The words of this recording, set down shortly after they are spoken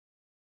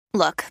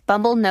Look,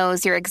 Bumble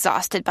knows you're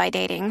exhausted by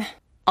dating.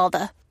 All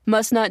the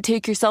must not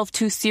take yourself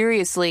too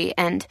seriously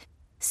and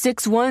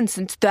 6'1"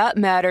 since that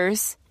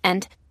matters.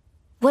 And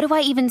what do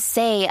I even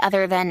say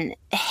other than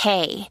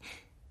hey?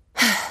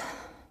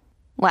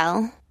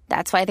 Well,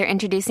 that's why they're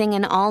introducing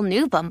an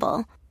all-new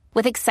Bumble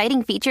with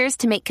exciting features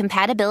to make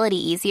compatibility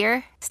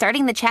easier,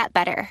 starting the chat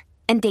better,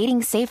 and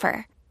dating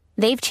safer.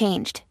 They've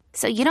changed,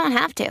 so you don't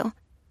have to.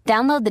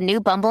 Download the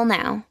new Bumble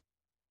now.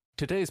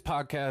 Today's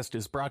podcast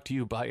is brought to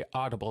you by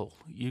Audible.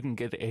 You can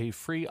get a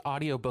free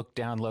audiobook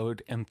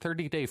download and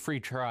 30-day free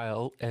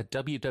trial at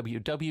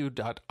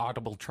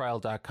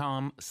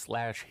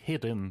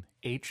www.audibletrial.com/hidden,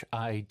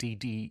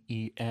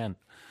 HIDDEN.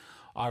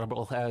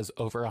 Audible has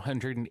over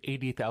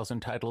 180,000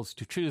 titles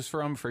to choose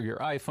from for your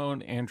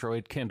iPhone,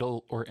 Android,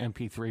 Kindle, or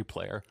MP3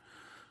 player.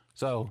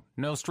 So,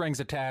 no strings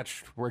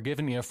attached. We're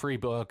giving you a free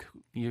book.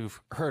 You've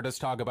heard us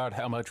talk about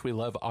how much we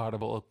love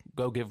Audible.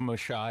 Go give them a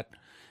shot.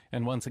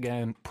 And once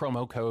again,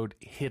 promo code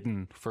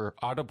HIDDEN for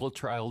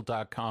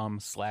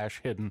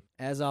audibletrial.com/hidden.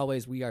 As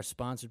always, we are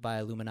sponsored by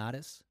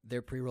Illuminatus.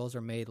 Their pre-rolls are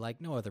made like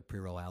no other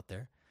pre-roll out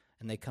there,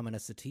 and they come in a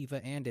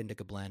sativa and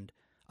indica blend,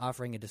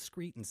 offering a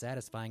discreet and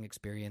satisfying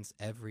experience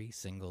every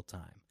single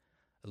time.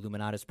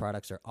 Illuminatus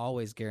products are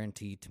always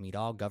guaranteed to meet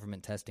all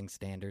government testing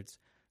standards,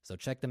 so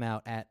check them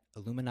out at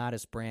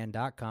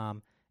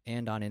illuminatusbrand.com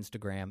and on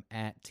Instagram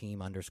at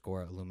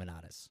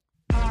 @team_Illuminatus.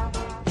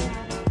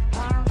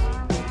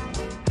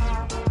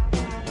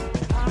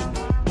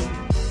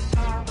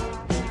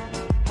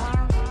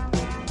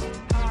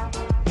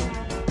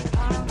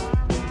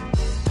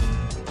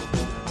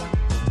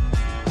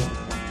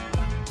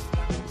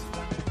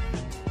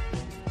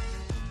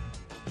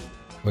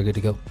 We're good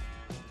to go.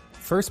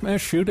 First mass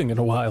shooting in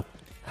a while.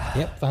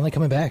 Yep, finally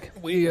coming back.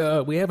 We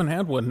haven't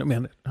had one in a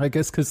minute. I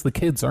guess because the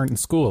kids aren't in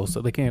school,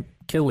 so they can't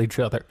kill each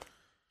other.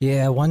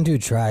 Yeah, one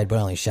dude tried, but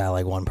only shot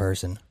like one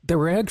person. There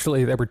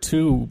were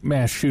two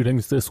mass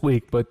shootings this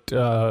week, but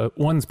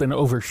one's been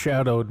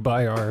overshadowed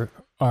by our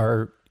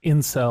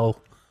incel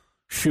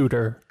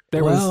shooter.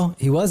 He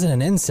wasn't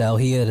an incel.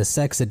 He had a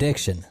sex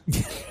addiction.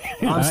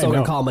 I'm still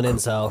going to call him an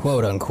incel.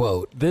 Quote,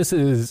 unquote.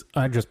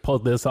 I just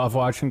pulled this off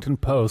Washington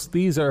Post.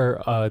 These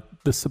are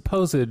the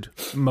supposed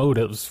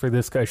motives for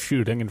this guy's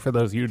shooting. And for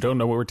those of you who don't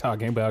know what we're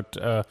talking about,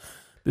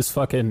 this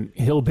fucking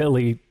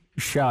hillbilly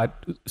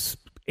shot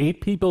 8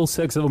 people,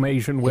 6 of them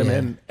Asian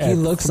women, at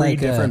 3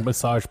 different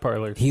massage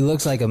parlors. He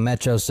looks like a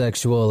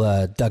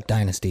metrosexual Duck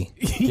Dynasty.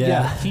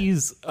 Yeah,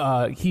 he's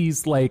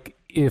like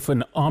if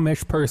an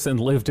Amish person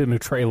lived in a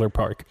trailer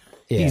park.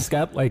 Yeah. He's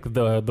got like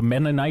the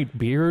Mennonite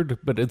beard,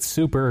 but it's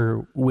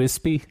super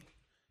wispy.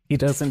 He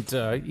doesn't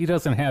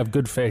have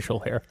good facial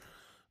hair.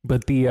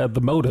 But the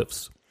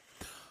motives.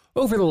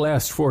 Over the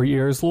last 4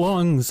 years,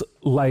 Long's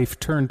life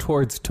turned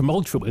towards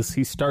tumultuous.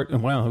 It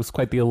was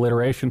quite the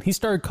alliteration. He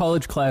started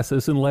college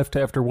classes and left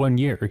after 1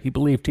 year. He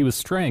believed he was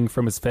straying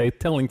from his faith,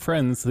 telling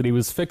friends that he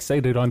was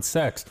fixated on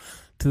sex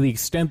to the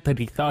extent that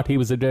he thought he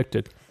was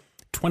addicted.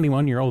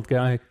 21-year-old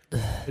guy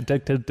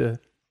addicted to...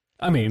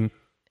 in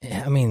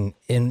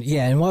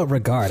what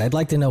regard? I'd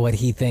like to know what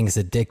he thinks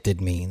addicted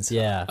means.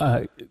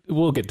 Yeah.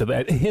 We'll get to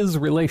that. His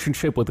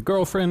relationship with a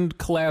girlfriend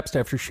collapsed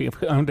after she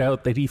found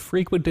out that he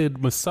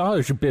frequented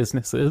massage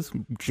businesses,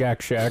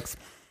 Jack Shacks.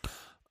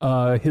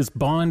 His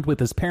bond with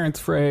his parents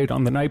frayed.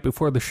 On the night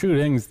before the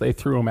shootings, they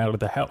threw him out of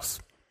the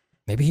house.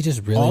 Maybe he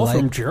just really all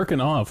from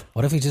jerking off.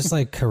 What if he just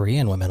liked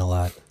Korean women a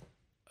lot?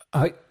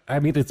 He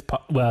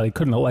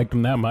couldn't have liked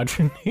him that much.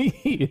 I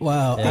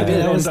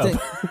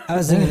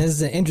was thinking this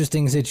is an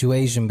interesting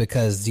situation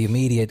because the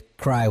immediate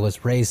cry was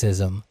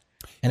racism.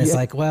 And it's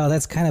like, well,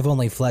 that's kind of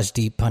only flesh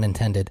deep, pun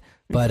intended.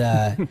 But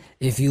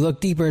if you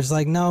look deeper, it's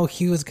like, no,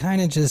 he was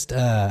kind of just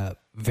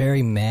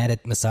very mad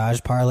at massage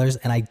parlors.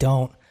 And I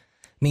don't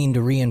mean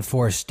to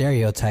reinforce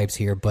stereotypes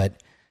here,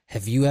 but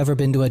have you ever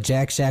been to a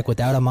Jack Shack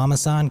without a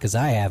mama-san? Because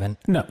I haven't.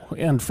 No.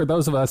 And for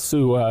those of us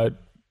who...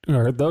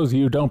 or those of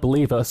you who don't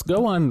believe us,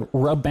 go on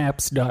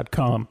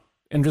rubmaps.com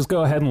and just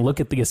go ahead and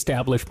look at the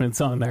establishments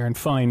on there and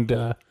find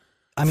the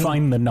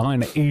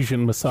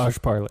non-Asian massage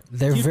parlor.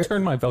 Can you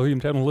turn my volume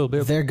down a little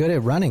bit? They're good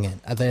at running it.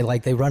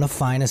 They run a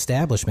fine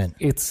establishment.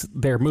 It's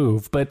their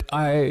move. But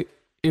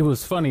it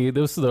was funny.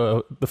 This is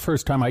the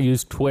first time I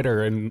used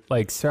Twitter in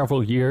like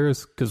several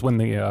years, because when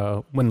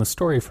the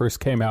story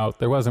first came out,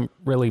 there wasn't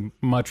really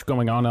much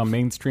going on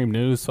mainstream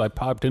news, so I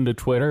popped into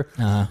Twitter,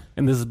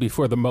 and this is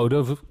before the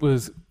motive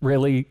was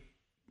really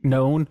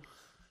known.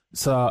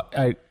 So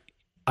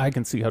I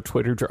can see how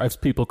Twitter drives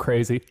people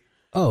crazy.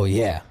 Oh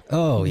yeah,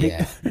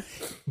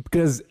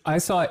 because I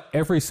saw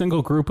every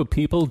single group of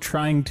people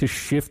trying to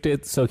shift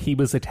it so he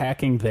was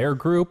attacking their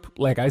group.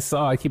 Like I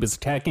saw he was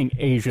attacking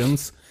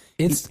Asians.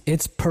 It's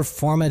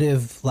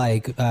performative,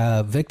 like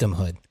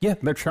victimhood. Yeah,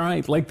 they're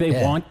trying, like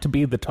they want to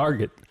be the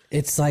target.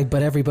 It's like,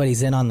 but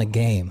everybody's in on the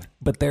game.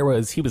 But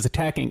he was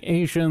attacking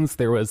Asians.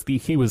 There was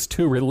he was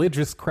too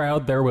religious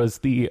crowd. There was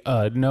the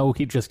no,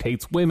 he just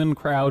hates women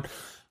crowd.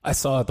 I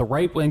saw the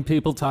right wing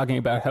people talking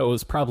about how it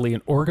was probably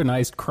an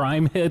organized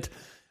crime hit.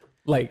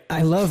 Like,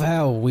 I love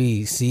how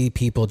we see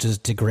people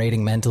just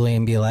degrading mentally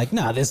and be like,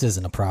 "No, this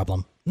isn't a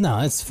problem. No,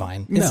 it's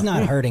fine. It's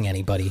not hurting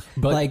anybody."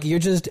 But like, you're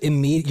just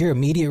your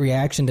immediate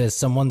reaction to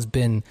someone's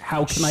been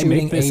how can I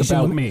make this Asian,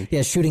 about me?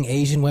 Yeah, shooting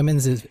Asian women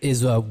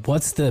is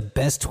what's the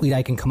best tweet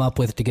I can come up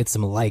with to get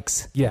some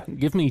likes? Yeah,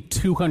 give me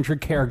 200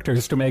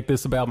 characters to make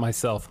this about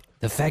myself.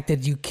 The fact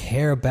that you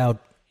care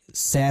about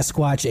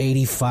Sasquatch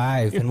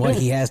 85 and what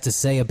he has to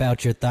say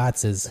about your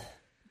thoughts is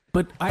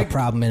But a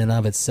problem in and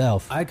of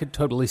itself. I could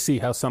totally see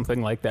how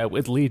something like that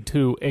would lead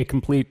to a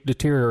complete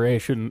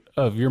deterioration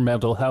of your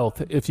mental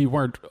health if you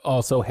weren't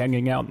also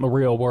hanging out in the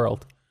real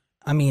world.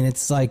 I mean,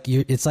 it's like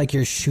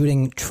you're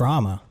shooting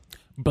trauma.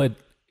 But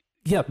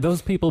yeah,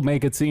 those people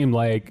make it seem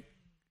like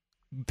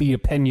the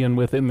opinion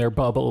within their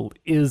bubble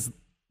is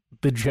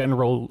the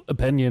general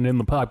opinion in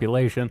the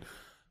population,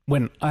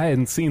 when I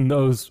hadn't seen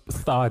those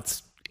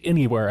thoughts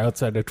anywhere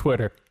outside of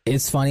Twitter.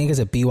 It's funny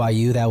because at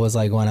BYU, that was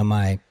like one of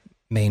my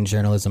main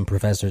journalism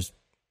professor's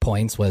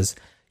points was,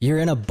 you're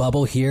in a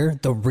bubble here.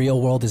 The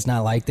real world is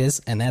not like this.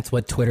 And that's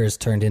what Twitter has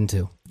turned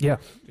into. Yeah,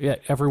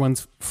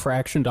 everyone's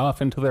fractioned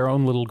off into their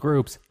own little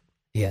groups.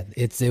 Yeah,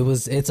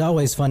 it's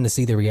always fun to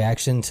see the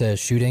reaction to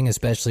shooting,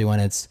 especially when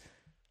it's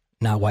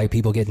not white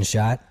people getting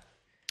shot.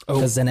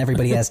 Because then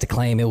everybody has to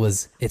claim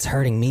it's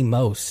hurting me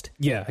most.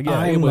 Yeah,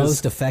 I'm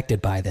most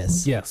affected by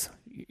this. Yes,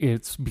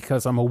 it's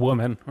because I'm a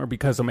woman or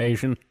because I'm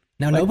Asian.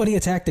 Now, nobody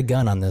attacked a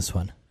gun on this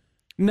one.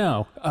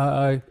 No,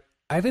 I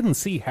didn't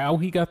see how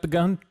he got the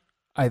gun.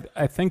 I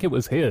think it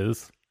was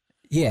his.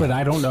 Yeah. But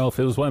I don't know if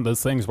it was one of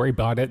those things where he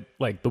bought it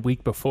like the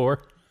week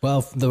before.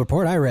 Well, the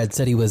report I read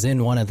said he was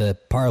in one of the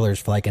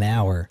parlors for like an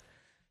hour.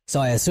 So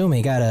I assume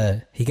he got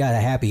a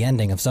happy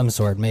ending of some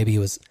sort. Maybe he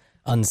was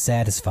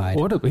unsatisfied.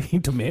 He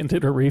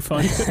demanded a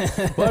refund.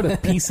 What a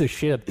piece of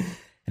shit. And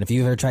if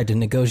you've ever tried to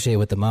negotiate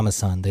with the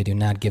mama-san, they do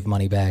not give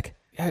money back.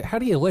 How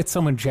do you let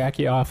someone jack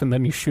you off and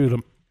then you shoot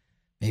them?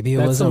 Maybe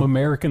That's some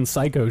American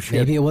psycho shit.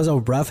 Maybe it was a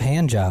rough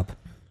hand job.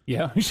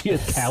 Yeah, she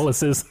had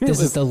calluses. This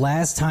is the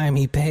last time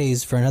he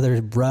pays for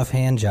another rough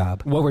hand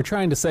job. What we're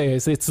trying to say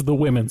is it's the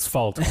women's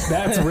fault.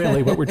 That's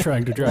really what we're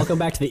trying to drive. Welcome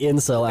back to the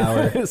incel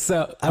hour.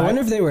 So I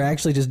wonder if they were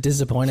actually just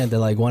disappointed that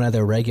like one of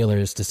their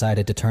regulars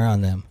decided to turn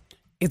on them.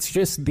 It's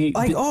just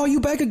oh, you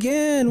back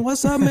again?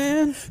 What's up,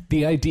 man?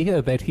 The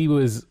idea that he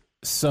was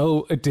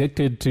so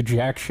addicted to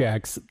Jack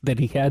Shacks that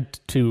he had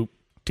to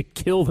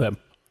kill them.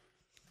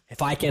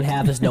 If I can't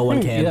have this, no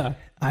one can. Yeah.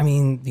 I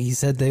mean, he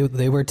said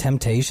they were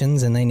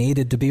temptations and they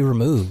needed to be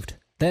removed.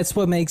 That's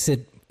what makes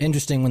it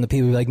interesting when the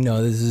people are like,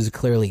 no, this is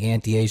clearly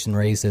anti-Asian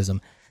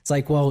racism. It's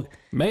like, well,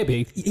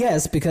 maybe.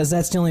 Yes, because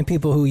that's the only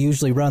people who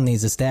usually run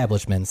these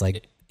establishments.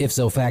 Like,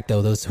 ipso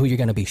facto, those who you're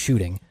going to be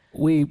shooting.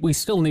 We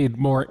still need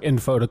more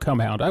info to come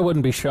out. I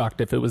wouldn't be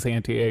shocked if it was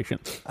anti-Asian.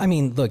 I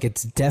mean, look,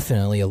 it's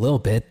definitely a little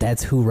bit.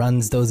 That's who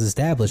runs those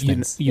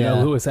establishments. You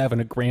know who was having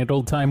a grand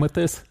old time with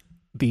this?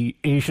 The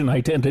Asian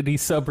Identity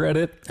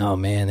subreddit. Oh,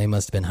 man, they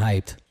must have been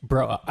hyped.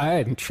 Bro, I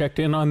hadn't checked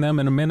in on them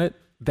in a minute.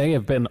 They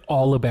have been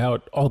all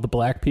about all the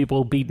black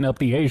people beating up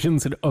the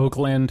Asians in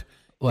Oakland.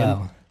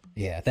 Well,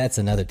 yeah, that's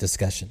another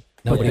discussion.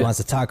 Nobody wants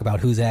to talk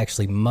about who's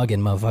actually mugging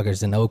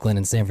motherfuckers in Oakland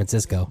and San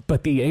Francisco.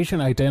 But the Asian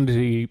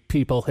Identity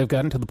people have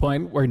gotten to the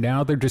point where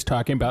now they're just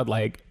talking about,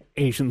 like,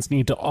 Asians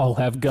need to all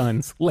have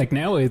guns. Like,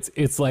 now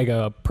it's like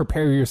a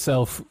prepare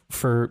yourself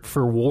for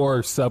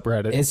war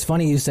subreddit. It's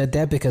funny you said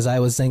that because I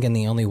was thinking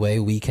the only way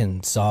we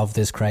can solve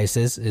this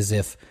crisis is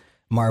if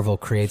Marvel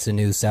creates a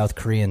new South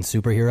Korean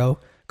superhero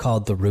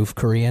called the Roof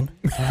Korean.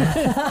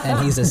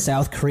 And he's a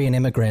South Korean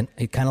immigrant,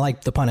 kind of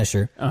like the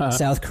Punisher,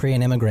 South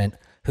Korean immigrant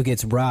who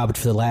gets robbed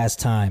for the last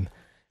time.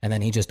 And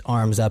then he just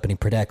arms up and he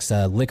protects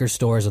liquor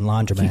stores and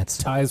laundromats.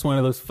 He ties one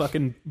of those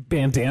fucking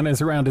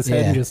bandanas around his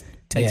head and just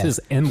takes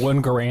his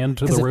N1 Garand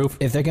to the roof.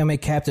 If they're going to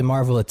make Captain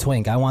Marvel a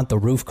twink, I want the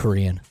Roof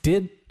Korean.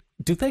 Do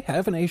they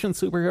have an Asian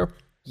superhero?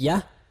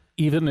 Yeah.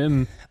 Even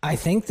in... I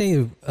think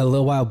they, a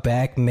little while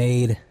back,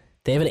 made...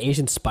 They have an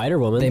Asian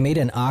Spider-Woman. They made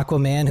an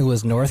Aquaman who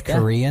was North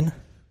Korean.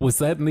 Was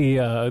that in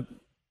the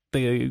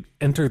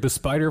Enter the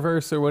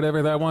Spider-Verse or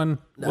whatever that one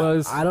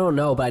was? I don't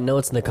know, but I know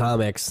it's in the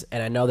comics,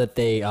 and I know that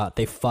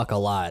they fuck a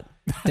lot.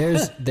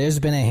 There's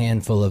been a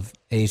handful of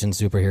Asian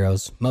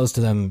superheroes. Most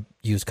of them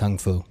use kung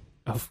fu.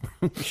 Oh,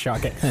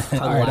 shocking.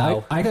 All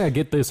right, I gotta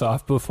get this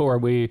off before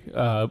we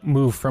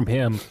move from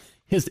him.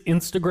 His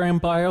Instagram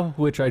bio,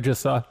 which I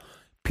just saw: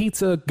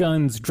 pizza,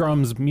 guns,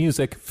 drums,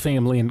 music,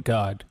 family, and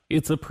God.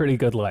 It's a pretty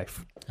good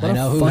life. I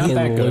know who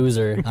fucking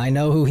loser. I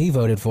know who he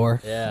voted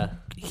for. Yeah.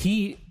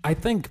 I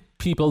think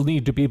people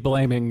need to be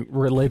blaming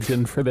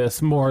religion for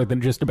this more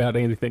than just about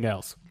anything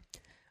else.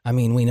 I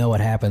mean, we know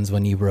what happens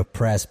when you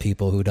repress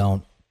people who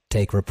don't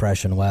take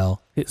repression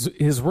well.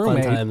 His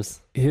roommate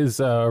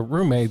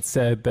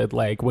said that,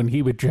 like, when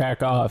he would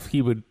jack off,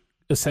 he would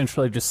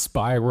essentially just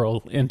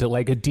spiral into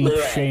like a deep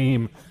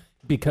shame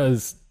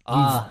because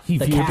he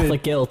the viewed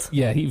Catholic it, guilt.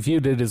 Yeah, he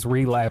viewed it as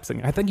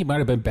relapsing. I think he might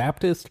have been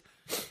Baptist.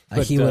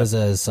 But, he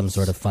was some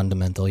sort of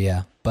fundamental,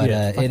 yeah. But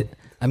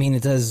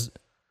it does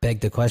beg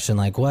the question,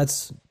 like,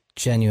 what's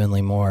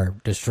genuinely more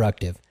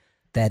destructive?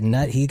 That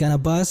nut he gonna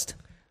bust,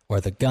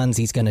 or the guns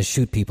he's going to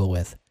shoot people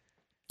with.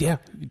 Yeah,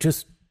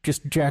 just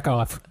jack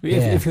off.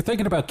 If you're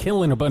thinking about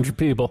killing a bunch of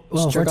people.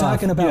 Well, if we're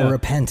talking about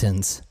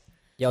repentance,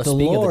 Yo, the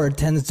Lord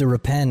tends to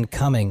accept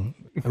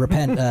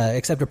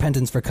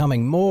repentance for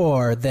coming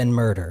more than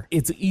murder.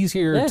 It's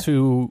easier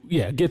to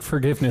get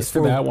forgiveness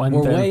for that one.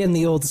 We're weighing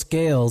the old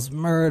scales,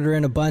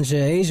 murdering a bunch of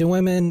Asian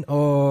women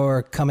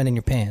or coming in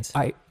your pants.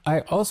 I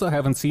also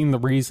haven't seen the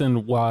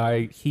reason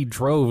why he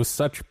drove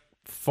such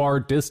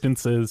far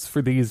distances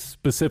for these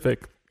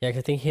specific. Yeah, 'cause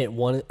I think he hit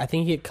one. I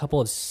think he hit a couple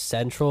in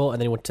Central,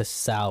 and then he went to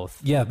South.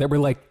 Yeah, there were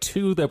like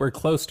 2 that were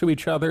close to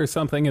each other or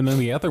something, and then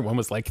the other one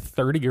was like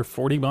 30 or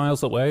 40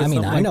 miles away. I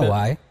mean, I know that.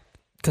 why.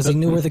 Because he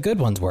knew where the good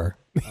ones were.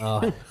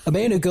 A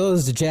man who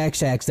goes to Jack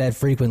Shacks that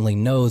frequently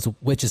knows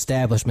which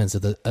establishments are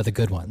the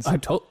good ones. All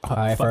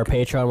right, for our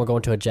Patreon, we're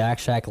going to a Jack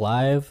Shack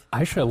live.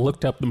 I should have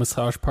looked up the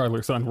massage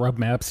parlors on Rub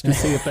Maps to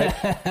see if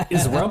that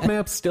is Rub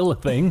Maps still a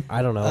thing.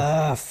 I don't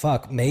know.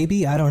 Fuck,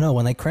 maybe, I don't know.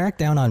 When they cracked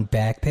down on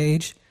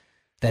Backpage,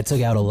 that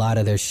took out a lot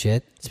of their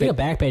shit. Speaking of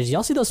Backpage,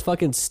 y'all see those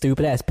fucking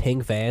stupid ass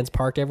pink vans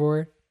parked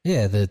everywhere?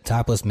 Yeah, the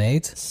topless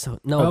maids. So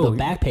the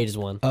Backpage's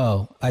one.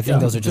 Oh, I think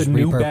those are just the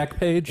new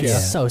Backpage. Yeah.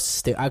 It's so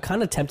stupid. I'm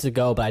kind of tempted to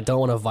go, but I don't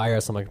want a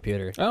virus on my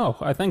computer. Oh,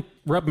 I think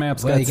Rub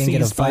Maps got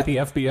seized by the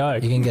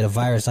FBI. You can get a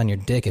virus on your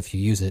dick if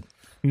you use it.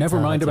 Never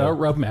mind about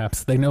Rub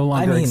Maps; they no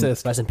longer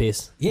exist. Rest in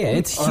peace. Yeah,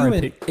 it's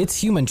human.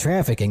 It's human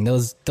trafficking.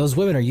 Those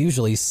women are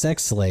usually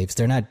sex slaves.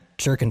 They're not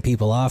jerking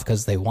people off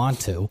because they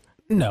want to.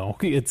 No,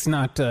 it's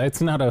not.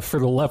 It's not a for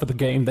the love of the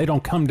game. They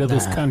don't come to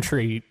this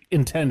country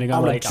intending.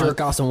 I'm gonna jerk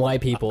off some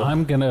white people.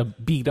 I'm gonna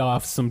beat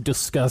off some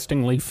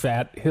disgustingly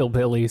fat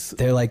hillbillies.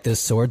 They're like the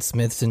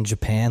swordsmiths in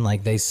Japan.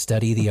 Like they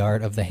study the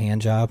art of the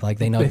hand job. Like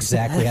they know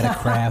exactly how to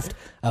craft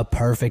a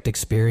perfect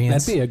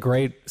experience. That'd be a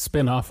great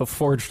spin-off of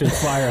Forged in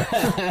Fire.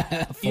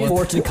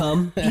 For to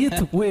come.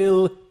 It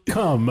will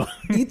come.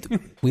 It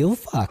will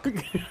fuck.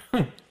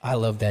 I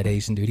love that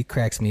Asian dude. He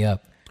cracks me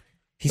up.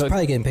 He's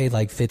probably getting paid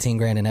like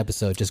 $15,000 an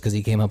episode just because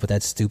he came up with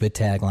that stupid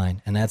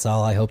tagline. And that's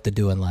all I hope to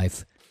do in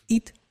life.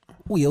 It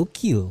will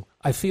kill.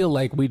 I feel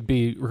like we'd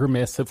be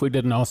remiss if we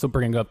didn't also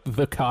bring up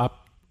the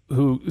cop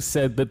who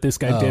said that this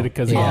guy did it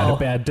because he had a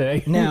bad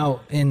day.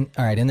 Now, in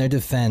their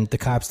defense, the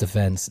cop's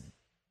defense,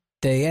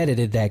 they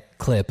edited that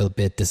clip a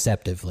bit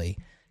deceptively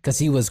because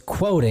he was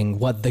quoting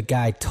what the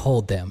guy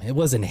told them. It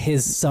wasn't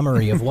his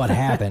summary of what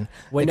happened.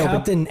 The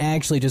cop didn't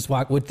actually just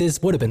walk.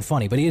 This would have been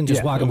funny, but he didn't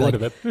just walk and be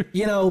like,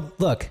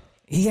 look.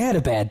 He had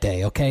a bad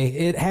day, okay?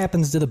 It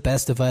happens to the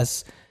best of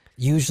us.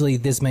 Usually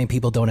this many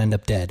people don't end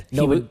up dead.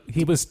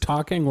 He was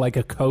talking like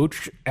a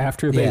coach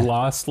after they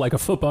lost, like a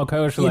football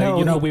coach.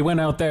 We went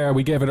out there,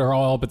 we gave it our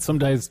all, but some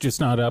days it's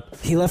just not up.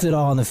 He left it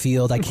all on the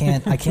field. I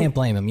can't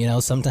blame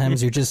him.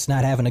 Sometimes you're just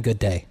not having a good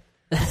day.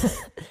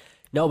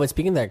 No, but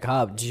speaking of that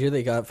cop, did you hear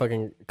they got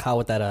fucking caught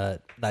with that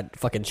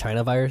fucking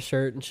China virus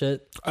shirt and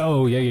shit?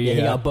 Oh, yeah.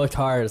 He got booked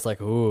hard. It's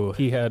like, ooh.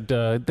 He had,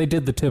 they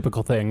did the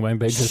typical thing when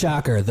they just...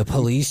 Shocker, the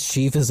police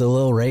chief is a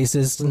little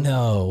racist?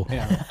 No.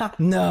 Yeah.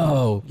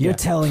 No. You're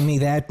telling me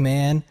that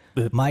man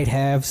might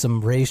have some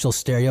racial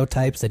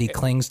stereotypes that he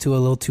clings to a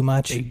little too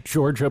much? A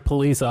Georgia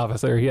police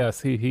officer,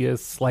 yes. He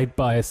has slight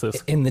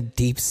biases. In the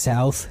deep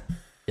south?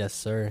 Yes,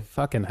 sir.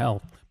 Fucking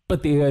hell.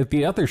 But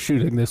the other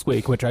shooting this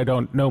week, which I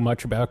don't know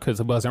much about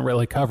because it wasn't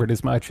really covered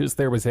as much, is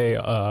there was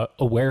a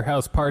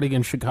warehouse party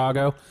in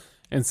Chicago,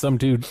 and some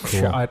dude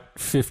shot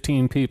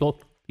 15 people.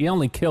 He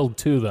only killed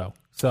 2, though.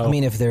 So I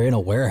mean, if they're in a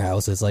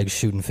warehouse, it's like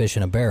shooting fish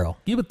in a barrel.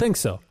 You would think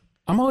so.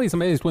 I'm always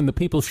amazed when the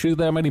people shoot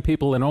that many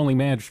people and only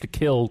manage to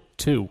kill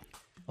 2.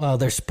 Well,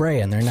 they're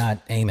spraying. They're not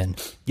aiming.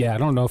 Yeah, I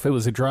don't know if it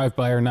was a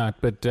drive-by or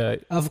not, but...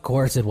 of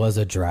course it was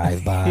a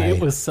drive-by. It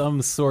was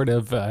some sort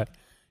of,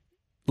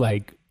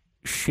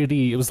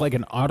 shitty. It was like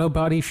an auto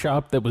body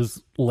shop that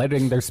was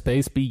letting their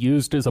space be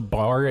used as a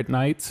bar at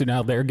night, so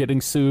now they're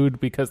getting sued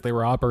because they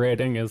were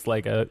operating as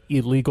like a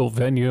illegal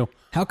venue.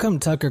 How come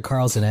Tucker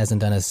Carlson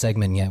hasn't done a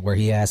segment yet where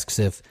he asks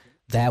if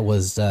that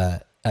was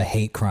a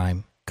hate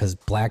crime because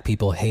black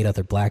people hate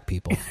other black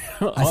people?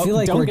 I feel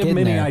like don't we're give getting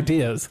many there.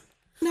 ideas.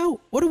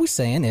 No, what are we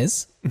saying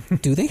is,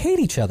 do they hate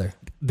each other?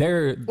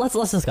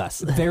 Let's discuss.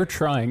 They're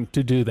trying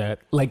to do that.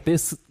 Like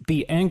this,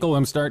 the angle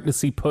I'm starting to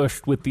see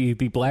pushed with the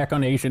black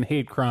on Asian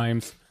hate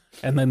crimes,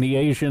 and then the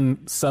Asian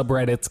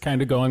subreddits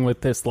kind of going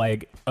with this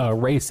like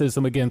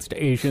racism against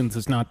Asians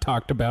is not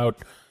talked about,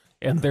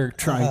 and they're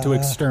trying to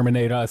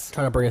exterminate us,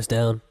 trying to bring us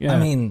down. Yeah. I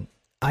mean,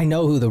 I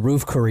know who the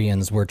roof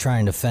Koreans were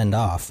trying to fend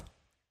off.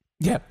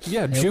 Yeah,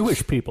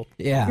 Jewish people.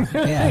 Yeah.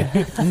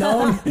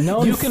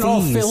 No, you can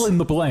all fill in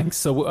the blanks.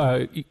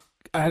 So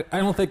I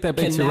don't think that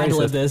makes you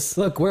racist. This.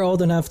 Look, we're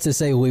old enough to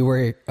say we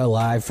were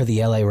alive for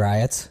the LA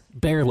riots.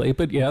 Barely,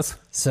 but yes.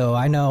 So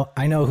I know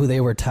who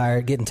they were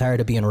getting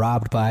tired of being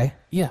robbed by.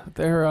 Yeah,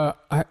 they're.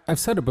 I've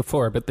said it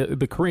before, but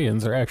the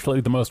Koreans are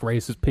actually the most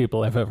racist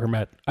people I've ever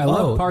met. I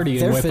love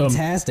partying with them. They're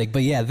fantastic,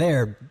 but yeah,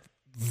 they're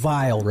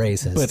vile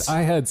racists. But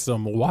I had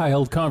some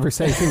wild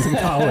conversations in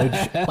college.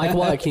 Like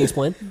what? Can you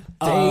explain?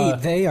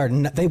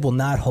 They will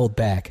not hold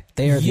back.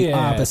 They are the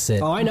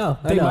opposite. Oh, I know.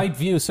 They might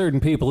view certain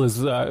people as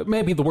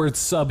maybe the word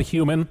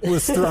subhuman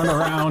was thrown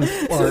around,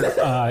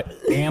 or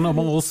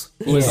animals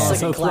was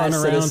also thrown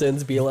around.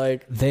 Citizens be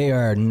like, they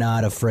are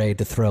not afraid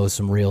to throw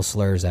some real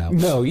slurs out.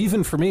 No,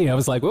 even for me, I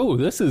was like, "Oh,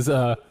 this is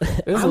I'm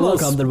a little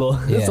comfortable.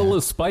 It's a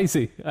little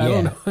spicy. I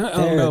don't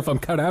know if I'm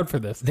cut out for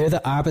this." They're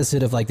the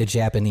opposite of like the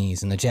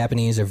Japanese, and the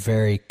Japanese are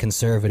very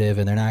conservative,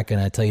 and they're not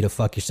going to tell you to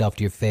fuck yourself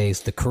to your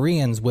face. The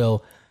Koreans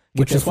will.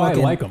 Which is why I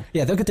like them.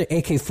 Yeah, they'll get their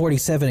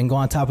AK-47 and go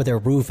on top of their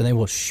roof, and they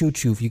will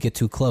shoot you if you get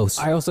too close.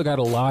 I also got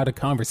a lot of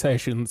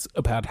conversations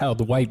about how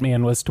the white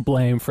man was to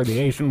blame for the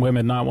Asian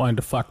women not wanting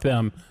to fuck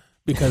them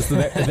because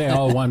they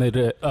all wanted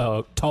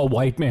a tall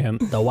white man.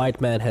 The white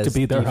man has to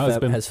be their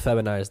husband. Has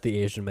feminized the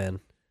Asian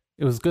man.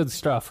 It was good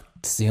stuff.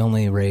 It's the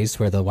only race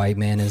where the white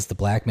man is the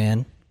black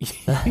man.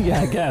 Yeah,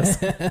 I guess.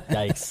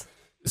 Yikes.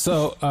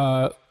 So,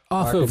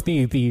 off of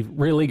the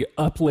really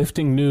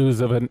uplifting news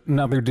of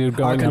another dude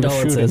going on a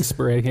shooting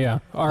spree. Yeah.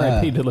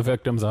 R.I.P. to the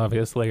victims,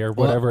 obviously, or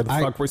whatever the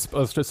fuck we're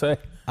supposed to say.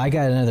 I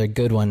got another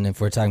good one if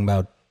we're talking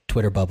about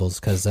Twitter bubbles,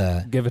 because...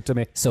 give it to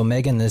me. So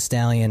Megan Thee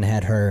Stallion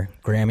had her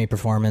Grammy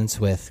performance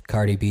with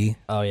Cardi B.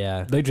 Oh,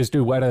 yeah. They just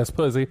do wet-ass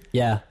pussy.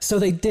 Yeah. So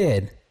they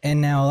did. And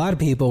now a lot of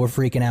people were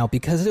freaking out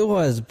because it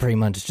was pretty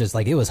much just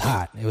like, it was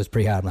hot. It was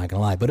pretty hot, I'm not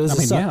gonna lie. But it was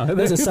it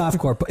was a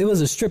softcore. It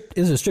was a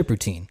strip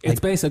routine. It's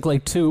basically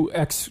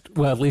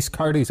at least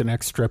Cardi's an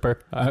ex-stripper.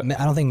 I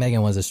don't think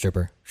Megan was a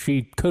stripper.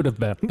 She could have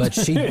been. But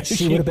she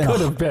would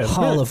have been a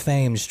Hall of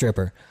Fame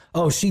stripper.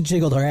 Oh, she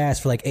jiggled her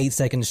ass for like 8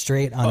 seconds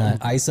straight on an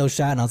ISO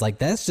shot, and I was like,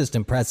 that's just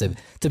impressive.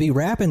 To be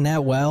rapping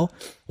that well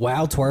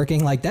while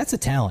twerking, like, that's a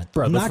talent.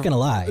 Bro, I'm not going to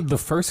lie. The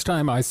first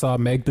time I saw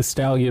Meg Thee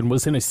Stallion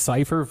was in a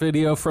Cypher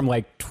video from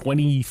like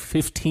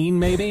 2015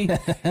 maybe,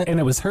 and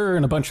it was her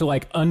and a bunch of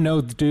like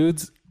unknown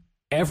dudes.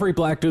 Every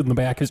black dude in the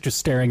back is just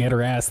staring at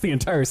her ass the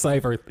entire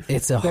Cypher.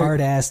 It's a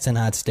hard ass to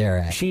not stare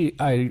at. She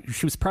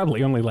was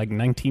probably only like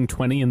 19,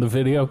 20 in the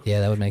video. Yeah,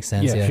 that would make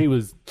sense. Yeah. She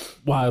was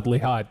wildly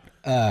hot.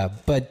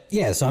 But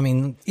yeah, so I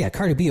mean, yeah,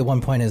 Cardi B at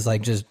one point is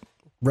like just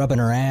rubbing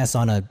her ass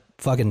on a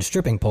fucking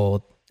stripping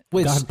pole.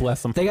 Which God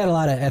bless them. They got a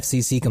lot of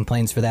FCC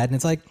complaints for that, and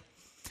it's like,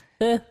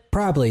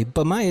 probably.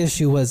 But my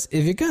issue was,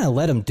 if you're gonna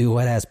let him do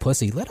wet ass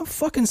pussy, let him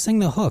fucking sing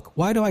the hook.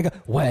 Why do I go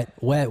wet,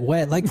 wet,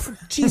 wet? Like,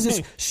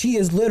 Jesus, she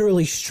is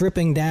literally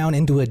stripping down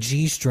into a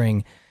G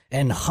string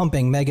and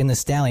humping Megan Thee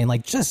Stallion.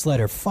 Like, just let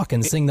her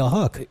fucking sing the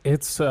hook.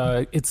 It's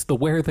the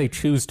where they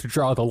choose to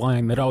draw the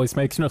line that always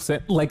makes no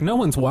sense. Like, no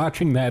one's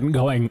watching that and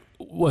going,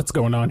 what's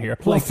going on here?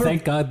 Well, like,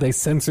 thank God they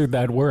censored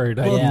that word.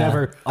 I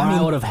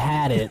would have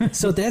had it.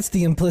 So that's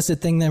the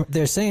implicit thing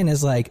they're saying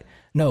is like,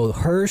 no,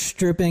 her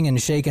stripping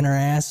and shaking her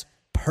ass,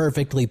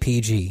 perfectly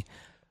PG.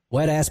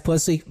 Wet ass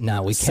pussy?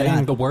 No, we cannot.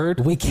 Saying the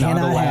word? We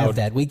cannot have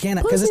that. We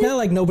cannot, because it's not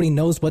like nobody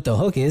knows what the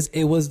hook is.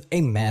 It was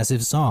a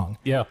massive song.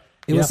 Yeah.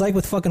 It was like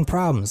with fucking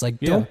Problems. Like,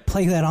 don't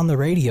play that on the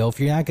radio if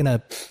you're not going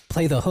to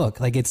play the hook.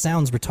 Like, it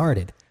sounds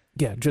retarded.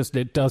 Yeah, just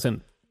it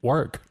doesn't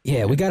work.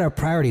 Yeah, we got our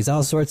priorities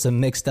all sorts of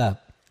mixed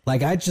up.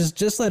 Like, I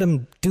just let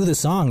them do the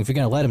song if you're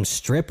going to let them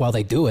strip while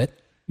they do it.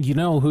 You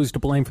know who's to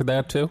blame for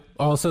that, too?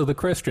 Also the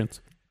Christians.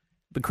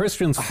 The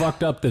Christians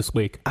fucked up this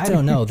week. I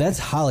don't know. That's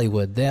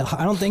Hollywood.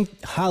 I don't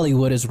think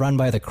Hollywood is run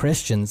by the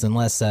Christians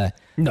unless...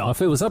 No,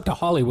 if it was up to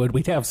Hollywood,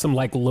 we'd have some,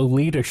 like,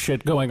 Lolita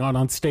shit going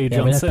on stage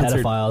uncensored.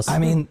 Pedophiles. I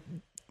mean...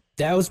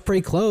 That was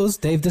pretty close.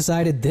 They've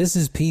decided this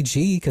is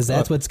PG because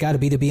that's what's got to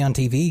be on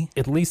TV.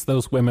 At least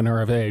those women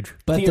are of age,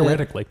 but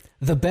theoretically.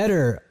 The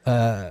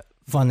better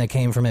fun that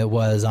came from it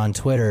was on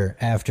Twitter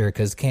after,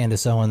 because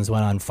Candace Owens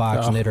went on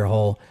Fox and did her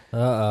whole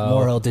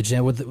moral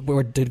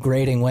we're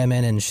degrading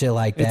women and shit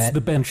like that. It's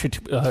the Ben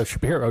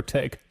Shapiro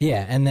take.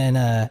 Yeah, and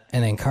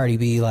then Cardi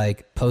B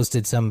like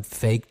posted some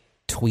fake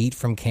tweet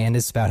from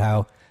Candace about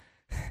how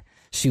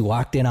she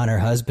walked in on her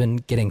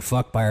husband getting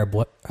fucked by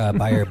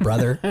her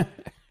brother.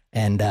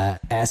 And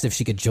asked if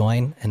she could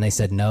join, and they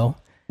said no.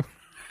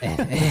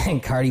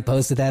 And Cardi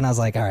posted that, and I was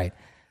like, all right,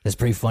 that's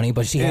pretty funny.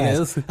 But I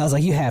was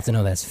like, you have to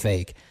know that's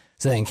fake.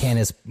 So then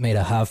Candace made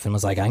a huff and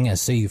was like, I'm going to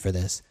sue you for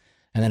this.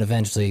 And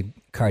then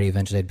Cardi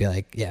would be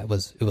like, yeah, it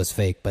was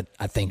fake, but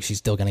I think she's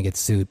still going to get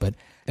sued. But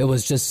it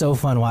was just so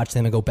fun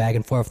watching them go back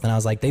and forth. And I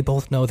was like, they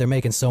both know they're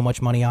making so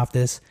much money off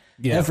this.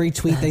 Yeah. Every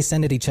tweet they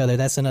send at each other,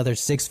 that's another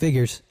 6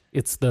 figures.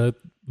 It's the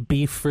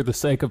beef for the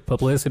sake of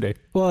publicity.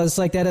 Well, it's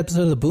like that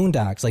episode of the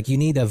Boondocks. Like, you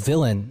need a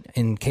villain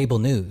in cable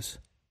news.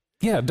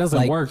 Yeah, it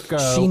doesn't work.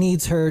 She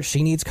needs her.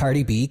 She needs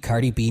Cardi B.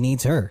 Cardi B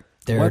needs her.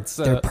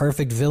 They're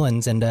perfect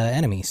villains and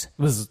enemies.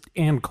 It was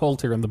Ann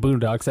Coulter in the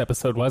Boondocks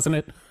episode, wasn't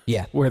it?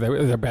 Yeah. Where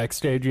they're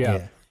backstage.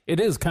 Yeah. It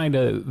is kind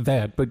of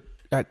that. But,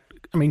 I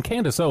mean,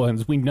 Candace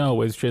Owens, we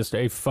know, is just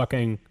a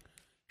fucking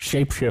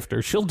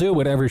shapeshifter. She'll do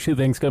whatever she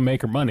thinks going to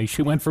make her money.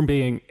 She went from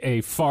being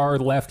a far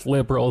left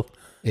liberal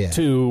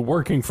to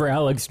working for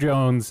Alex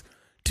Jones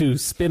to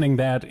spinning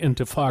that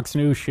into Fox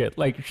News shit.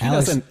 Like,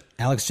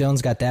 Alex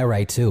Jones got that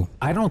right, too.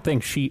 I don't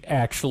think she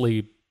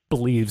actually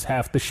believes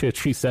half the shit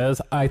she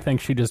says. I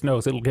think she just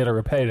knows it'll get her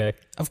a payday.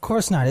 Of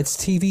course not. It's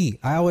TV.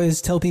 I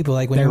always tell people,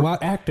 like, when They're you're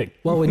acting.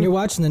 Well, when you're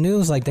watching the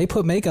news, like, they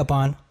put makeup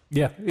on.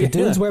 Yeah. The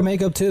dudes wear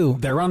makeup too.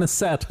 They're on a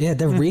set. Yeah,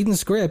 they're reading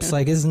scripts.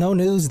 Like, there's no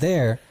news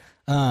there.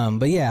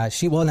 But yeah,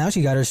 now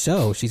she got her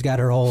show. She's got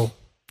her whole.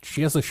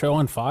 She has a show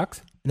on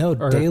Fox?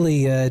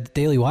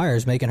 Daily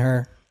Wire's making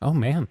her. Oh,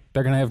 man.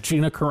 They're going to have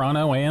Gina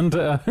Carano and...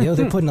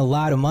 They're putting a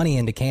lot of money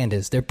into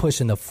Candace. They're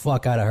pushing the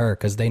fuck out of her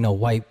because they know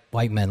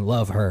white men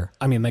love her.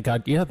 I mean, they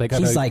got...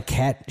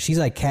 She's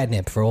like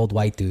catnip for old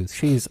white dudes.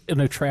 She's an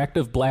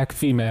attractive black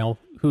female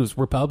who's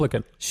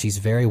Republican. She's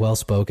very well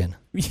spoken.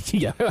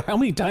 Yeah, how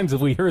many times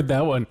have we heard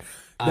that one?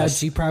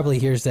 She probably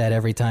hears that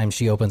every time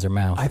she opens her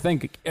mouth. I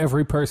think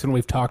every person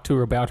we've talked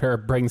to about her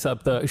brings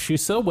up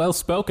she's so well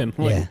spoken.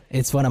 Yeah,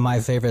 it's one of my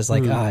favorites.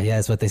 Like, yeah,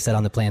 that's what they said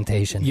on the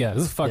plantation. Yeah,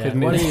 this is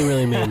fucking. Yeah, what do you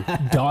really mean?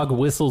 Dog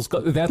whistles.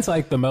 That's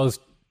like the most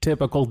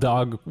typical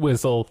dog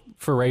whistle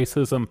for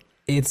racism.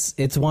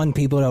 It's one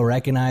people don't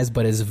recognize,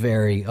 but it's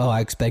very. Oh, I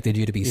expected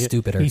you to be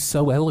stupider. He's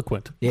so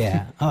eloquent.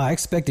 Yeah. Oh, I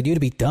expected you to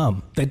be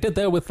dumb. They did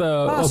that with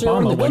so you're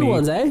one Obama of the good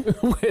ones,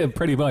 eh?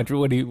 Pretty much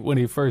when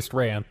he first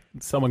ran.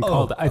 Someone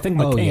called. I think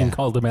McCain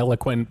called him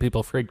eloquent.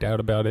 People freaked out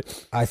about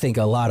it. I think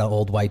a lot of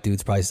old white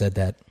dudes probably said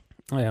that.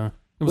 Yeah.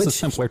 It was a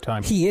simpler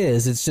time. He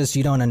is. It's just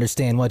you don't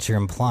understand what you're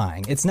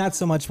implying. It's not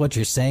so much what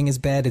you're saying is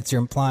bad. It's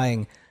you're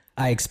implying.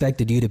 I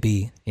expected you to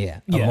be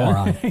a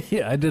moron.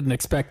 Yeah, I didn't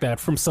expect that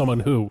from someone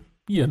who.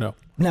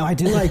 No, I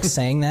do like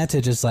saying that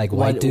to just like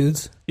white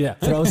dudes. Yeah.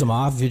 Throws them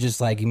off. If you're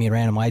just like, give me a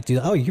random white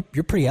dude. Oh,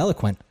 you're pretty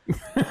eloquent.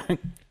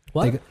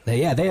 What?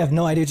 They have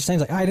no idea what you're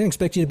saying. It's like, I didn't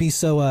expect you to be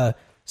so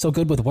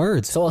good with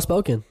words. So well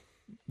spoken.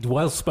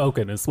 Well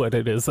spoken is what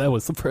it is. That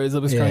was the phrase I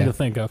was trying to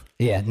think of.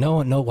 Yeah,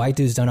 no white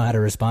dudes don't know how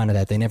to respond to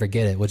that. They never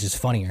get it, which is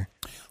funnier.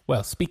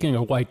 Well, speaking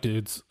of white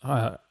dudes,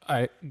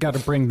 I got to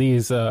bring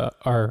these,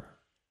 our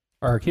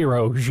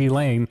hero,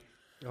 Ghislaine.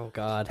 Oh,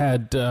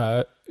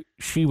 God.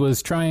 She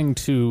was trying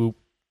to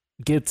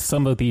get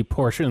some of the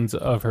portions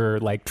of her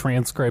like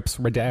transcripts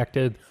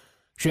redacted.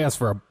 She asked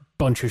for a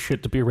bunch of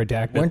shit to be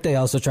redacted. Weren't they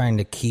also trying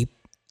to keep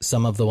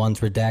some of the ones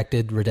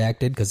redacted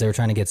because they were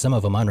trying to get some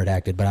of them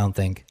unredacted, but I don't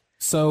think.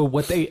 So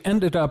what they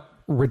ended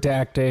up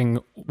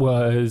redacting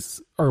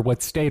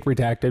what stayed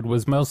redacted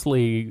was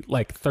mostly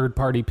like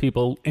third-party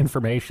people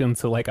information.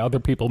 So like other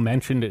people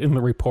mentioned in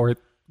the report,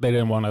 they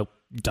didn't want to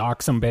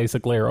dox them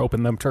basically or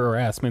open them to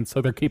harassment.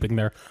 So they're keeping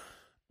their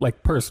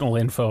like personal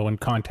info and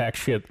contact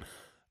shit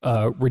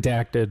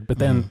redacted. But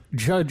then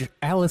Judge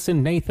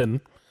Allison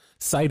Nathan,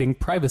 citing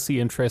privacy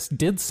interests,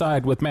 did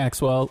side with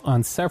Maxwell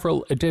on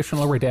several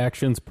additional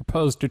redactions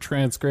proposed to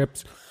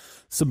transcripts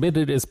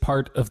submitted as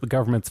part of the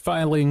government's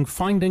filing,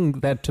 finding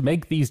that to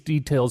make these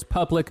details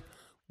public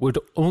would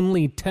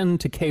only tend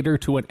to cater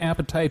to an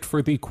appetite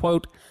for the,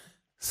 quote,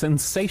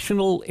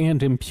 sensational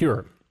and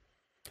impure.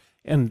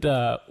 And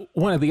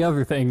one of the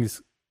other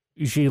things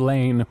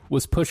Ghislaine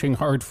was pushing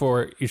hard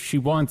for is she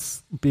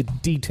wants the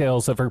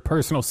details of her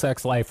personal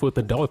sex life with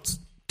adults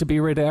to be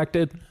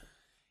redacted.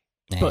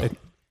 But,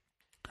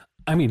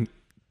 I mean,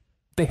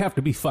 they have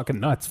to be fucking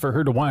nuts for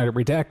her to want it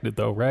redacted,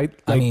 though, right?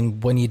 I mean,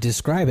 when you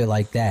describe it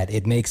like that,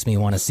 it makes me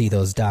want to see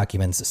those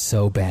documents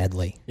so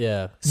badly.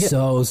 Yeah.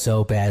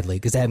 So badly,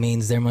 because that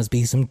means there must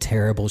be some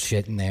terrible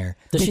shit in there.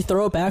 Does she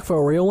throw it back for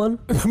a real one?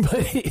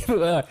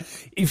 But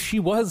if she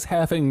was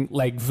having,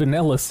 like,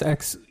 vanilla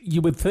sex,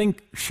 you would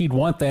think she'd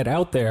want that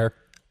out there.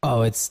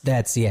 Oh, it's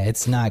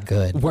not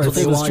good. Where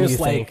it was just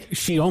like,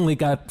 she only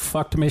got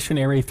fucked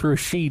missionary through a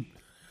sheet,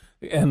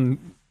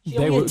 and...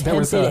 there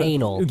was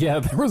anal. Yeah,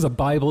 there was a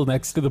Bible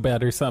next to the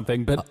bed or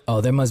something. But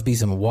there must be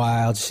some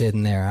wild shit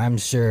in there. I'm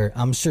sure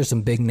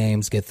some big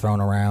names get thrown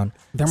around.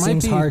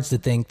 Seems hard to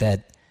think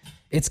that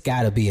it's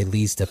got to be at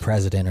least a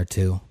president or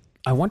two.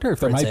 I wonder if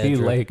there might be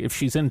like if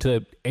she's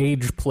into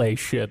age play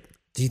shit.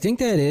 Do you think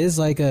that is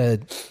like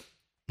a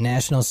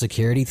national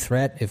security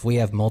threat if we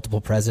have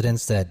multiple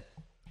presidents that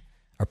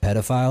are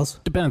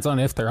pedophiles? Depends on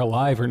if they're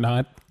alive or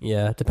not.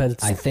 Yeah,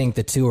 depends. I think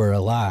the two are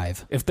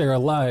alive. If they're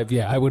alive,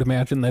 yeah, I would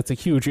imagine that's a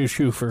huge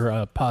issue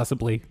for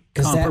possibly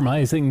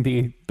compromising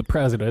the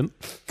president.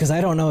 Because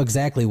I don't know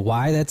exactly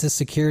why that's a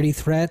security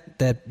threat,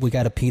 that we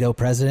got a pedo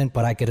president,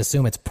 but I could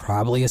assume it's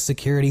probably a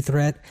security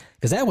threat.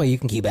 Because that way you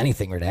can keep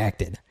anything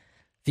redacted.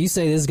 If you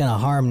say this is going to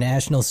harm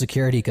national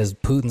security because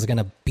Putin's going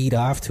to beat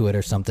off to it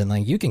or something,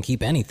 like you can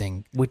keep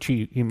anything which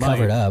he might.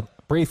 Covered up.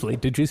 Briefly,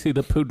 did you see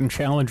that Putin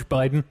challenged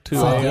Biden to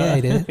yeah,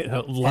 he did.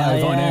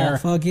 live on air?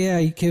 Fuck yeah,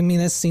 you kidding me?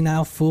 That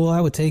senile fool,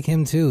 I would take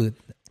him too.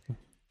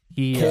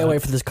 Can't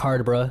wait for this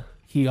card, bro.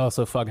 He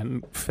also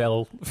fucking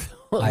fell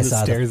on I the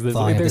saw stairs this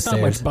week. There's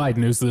not much stairs. Biden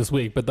news this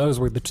week, but those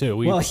were the two.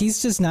 Well,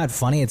 he's just not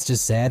funny. It's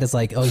just sad. It's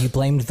like, oh, you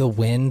blamed the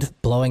wind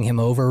blowing him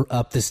over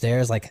up the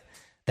stairs. Like,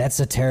 that's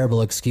a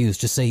terrible excuse.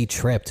 Just say he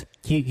tripped.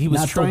 He was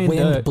not trying the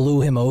wind to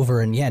blew him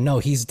over, and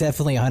he's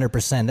definitely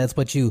 100%. That's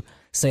what you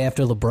say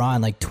after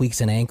LeBron like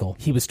tweaks an ankle.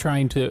 He was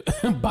trying to.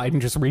 Biden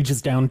just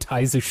reaches down,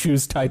 ties his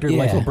shoes tighter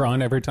like Yeah.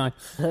 LeBron every time.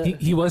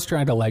 He was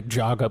trying to like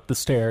jog up the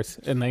stairs,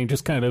 and then he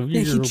just kind of.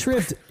 Yeah, he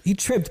tripped. He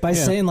tripped by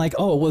saying like,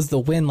 "Oh, it was the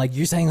wind." Like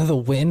you're saying the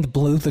wind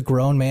blew the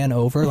grown man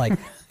over. Like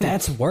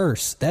that's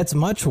worse. That's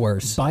much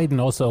worse. Biden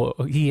also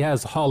he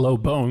has hollow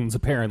bones.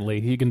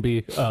 Apparently, he can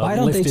be Why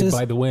don't they lifted just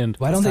by the wind.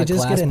 Why don't they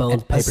just glass get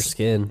bones, paper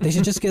skin? They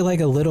should just get like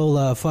a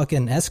little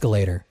fucking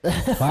escalator.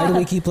 Why do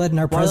we keep letting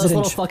our One of those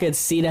president? little fucking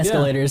seat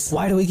escalators.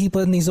 Why do we keep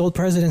letting these old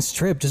presidents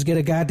trip? Just get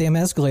a goddamn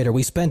escalator.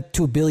 We spent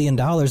 $2 billion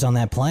on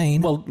that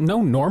plane. Well,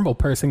 no normal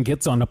person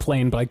gets on a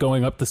plane by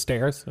going up the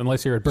stairs,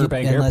 unless you're at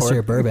Burbank Unless Airport. you're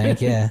at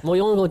Burbank, yeah. Well,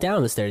 you only go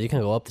down the stairs. You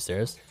can't go up the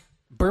stairs.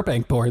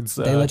 Burbank boards.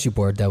 They let you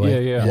board that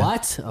way. Yeah.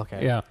 What?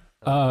 Okay. Yeah.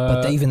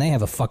 But they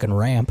have a fucking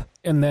ramp.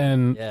 And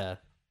then, Yeah.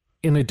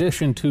 in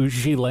addition to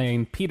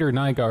Ghislaine, Peter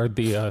Nygaard,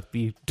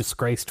 the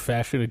disgraced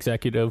fashion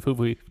executive who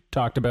we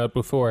talked about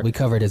before, We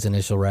covered his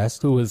initial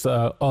rest. who was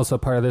also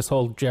part of this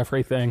whole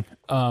Jeffrey thing.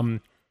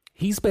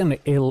 He's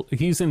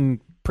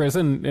in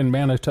prison in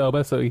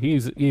Manitoba, so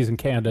he's in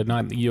Canada, not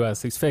in the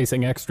U.S. He's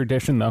facing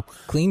extradition though,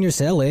 Clean your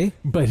cell, eh?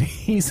 but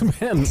he's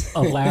been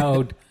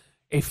allowed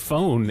a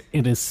phone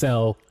in his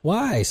cell.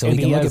 Why? So And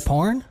he can look has- at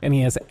porn? and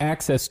he has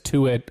access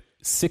to it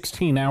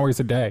 16 hours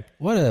a day.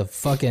 What a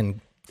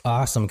fucking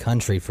awesome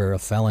country for a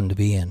felon to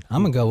be in.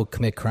 I'm gonna go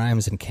commit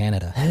crimes in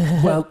Canada.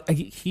 Well,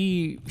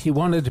 he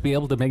wanted to be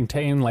able to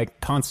maintain like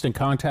constant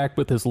contact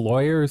with his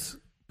lawyers,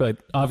 but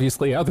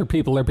obviously other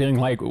people are being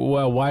like,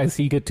 well, why does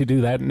he get to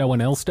do that and no one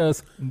else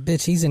does?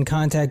 Bitch, he's in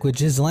contact with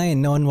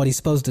Ghislaine, knowing what he's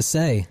supposed to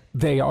say.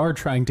 They are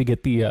trying to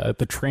get the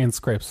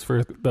transcripts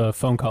for the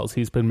phone calls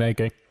he's been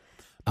making.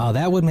 Oh,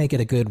 that would make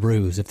it a good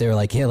ruse if they were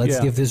like, "Yeah, let's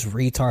Yeah. give this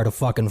retard a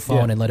fucking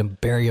phone Yeah. and let him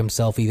bury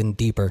himself even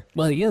deeper."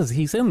 Well, he is.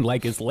 He's in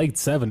like his late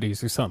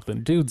 70s or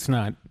something. Dude's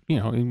not, he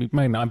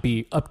might not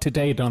be up to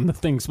date on the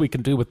things we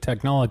can do with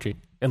technology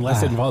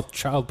unless it involves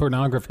child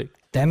pornography.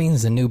 That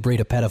means the new breed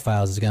of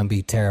pedophiles is going to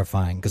be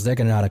terrifying because they're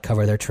going to know how to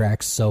cover their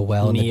tracks so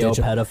well. in the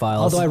digital- Neo-pedophiles.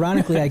 Although,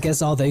 ironically, I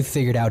guess all they've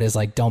figured out is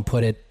like, don't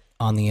put it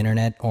on the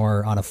internet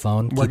or on a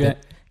phone.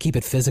 Keep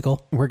it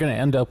physical. We're going to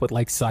end up with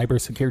like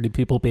cybersecurity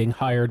people being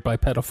hired by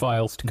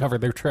pedophiles to cover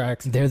their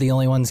tracks. They're the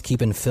only ones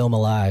keeping film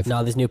alive.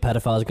 Now these new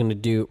pedophiles are going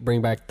to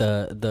bring back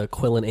the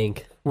Quillen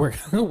ink. We're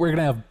going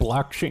to have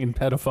blockchain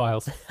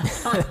pedophiles.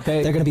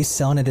 They're going to be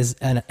selling it as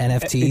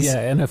NFTs.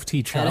 Yeah,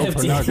 NFT child NFT.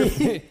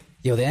 pornography.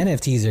 Yo, the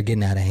NFTs are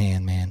getting out of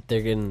hand, man. They're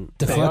getting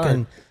The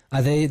fucking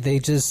they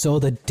just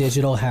sold a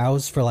digital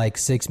house for like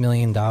 $6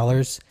 million.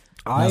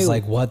 I was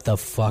like, what the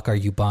fuck are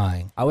you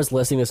buying? I was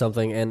listening to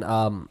something, and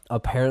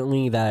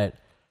apparently that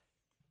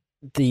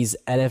these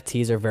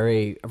NFTs are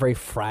very, very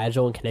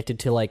fragile and connected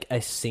to like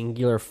a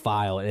singular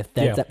file, and if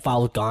that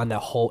file is gone,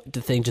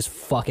 the thing just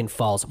fucking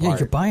falls Yeah, apart.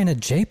 you're buying a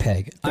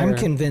JPEG. I'm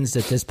convinced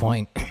at this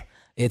point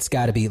it's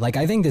got to be like,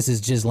 I think this is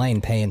Ghislaine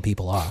paying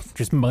people off.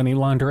 Just money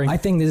laundering. I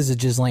think this is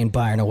Ghislaine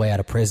buying her way out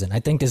of prison. I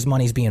think this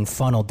money's being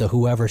funneled to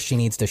whoever she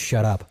needs to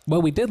shut up.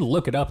 Well, we did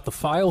look it up. The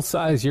file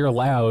size you're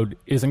allowed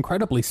is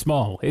incredibly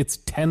small. It's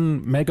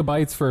 10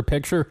 megabytes for a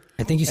picture.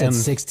 I think you said and-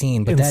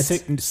 16, but and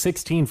that's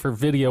 16 for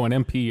video and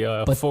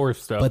MP4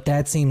 stuff. but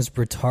that seems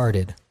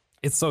retarded.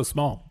 it's so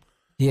small.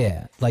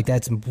 Yeah, like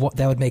that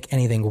would make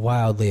anything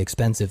wildly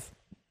expensive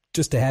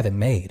just to have it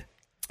made.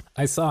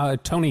 I saw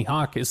Tony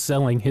Hawk is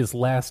selling his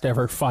last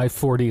ever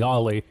 540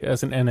 Ollie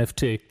as an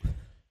NFT.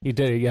 He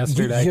did it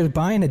yesterday. You're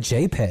buying a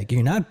JPEG.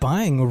 You're not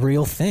buying a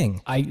real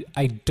thing. I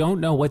don't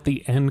know what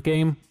the end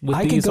game with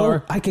I these are.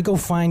 could go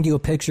find you a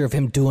picture of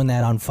him doing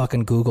that on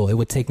fucking Google. It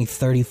would take me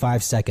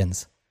 35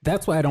 seconds.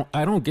 That's why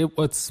I don't get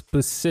what's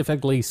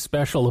specifically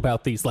special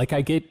about these. Like,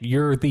 I get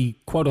you're the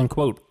quote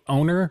unquote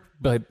owner,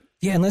 but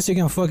Yeah, unless you're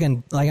gonna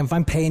fucking like, if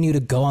I'm paying you to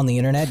go on the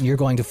internet and you're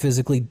going to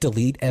physically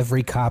delete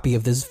every copy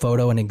of this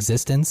photo in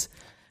existence,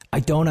 I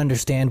don't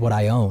understand what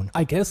I own.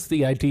 I guess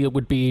the idea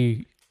would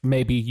be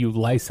maybe you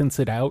license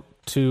it out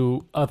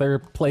to other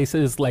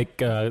places, like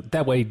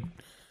that way.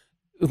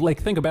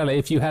 Like, think about it.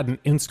 If you had an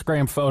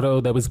Instagram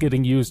photo that was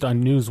getting used on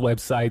news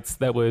websites,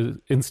 that was,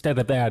 instead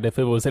of that, if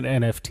it was an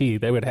NFT,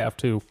 they would have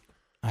to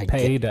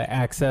pay to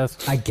access.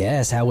 I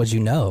guess. How would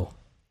you know?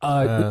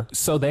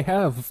 So they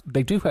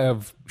do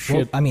have shit.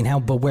 Well, I mean,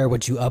 but where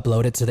would you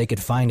upload it so they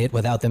could find it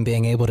without them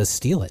being able to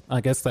steal it?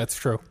 I guess that's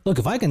true. Look,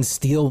 if I can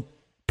steal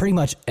pretty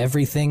much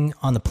everything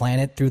on the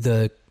planet through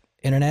the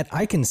internet,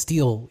 I can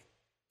steal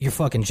your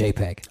fucking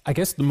JPEG. I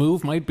guess the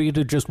move might be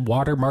to just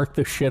watermark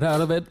the shit out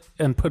of it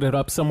and put it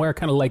up somewhere,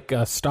 kind of like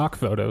stock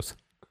photos,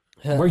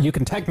 where you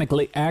can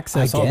technically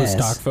access all the guess.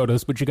 stock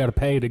photos, but you got to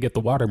pay to get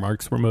the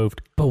watermarks removed.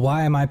 But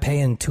why am I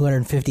paying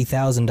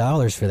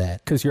 $250,000 for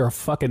that? Because you're a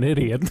fucking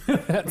idiot.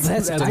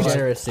 that's I,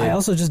 generous, dude. I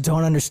also just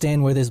don't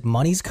understand where this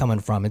money's coming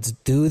from. It's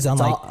dudes on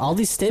like all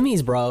these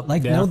stimmies, bro.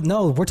 like Yeah.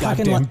 no, we're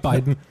talking Goddamn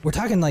like Biden. we're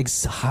talking like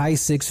high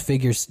six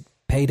figures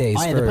paydays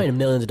Oh, yeah, they're for, paying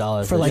millions of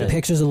dollars for like shit.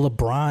 pictures of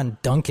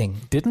LeBron dunking.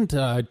 Didn't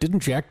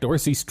Jack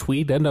Dorsey's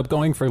tweet end up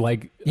going for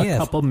like a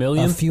couple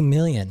million? a few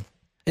million.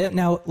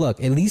 Now,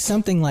 look, at least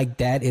something like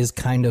that is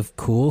kind of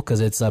cool because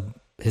it's a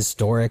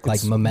historic,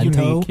 like,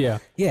 memento. Unique,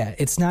 yeah.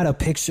 It's not a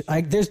picture.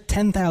 Like, there's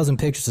 10,000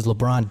 pictures of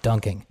LeBron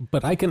dunking.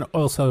 But I can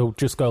also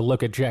just go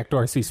look at Jack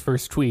Dorsey's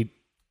first tweet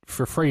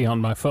for free on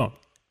my phone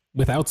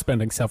without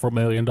spending several $1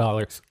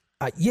 million.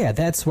 Yeah,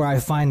 that's where I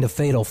find the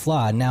fatal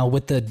flaw. Now,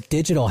 with the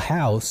digital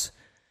house,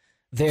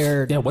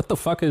 Yeah, what the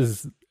fuck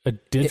is a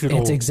digital?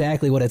 It's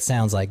exactly what it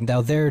sounds like.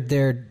 Now,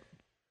 their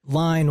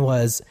line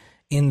was,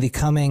 in the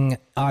coming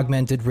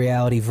augmented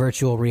reality,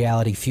 virtual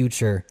reality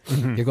future,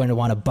 you're going to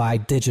want to buy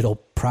digital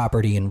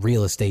property and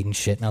real estate and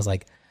shit. And I was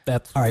like,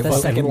 That's all right, The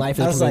second life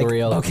is becoming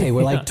real. okay,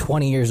 we're like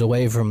 20 years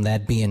away from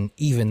that being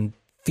even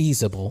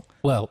feasible.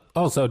 Well,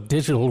 also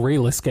digital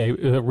real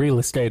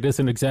estate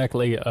isn't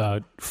exactly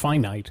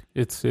finite.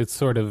 It's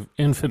sort of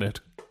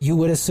infinite. You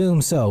would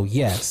assume so.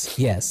 Yes.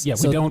 Yeah,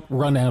 So- we don't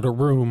run out of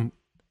room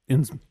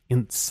in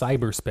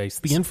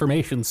cyberspace. The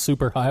information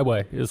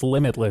superhighway is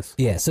limitless.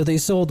 Yeah, so they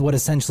sold what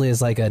essentially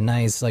is like a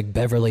nice, like,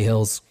 Beverly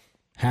Hills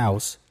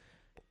house,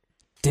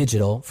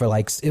 digital, for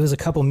like, it was a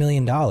couple $1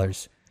 million. Hell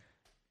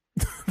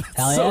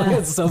So yeah.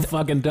 it's so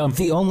fucking dumb.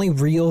 The only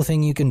real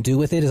thing you can do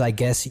with it is, I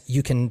guess,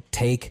 you can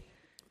take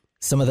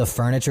some of the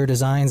furniture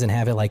designs and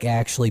have it, like,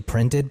 actually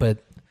printed, but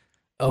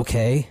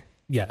okay.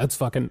 Yeah, it's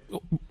fucking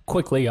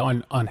quickly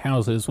on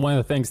houses. One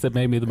of the things that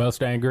made me the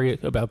most angry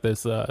about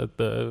this,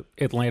 the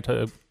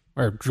Atlanta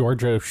or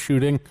Georgia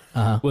shooting,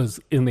 was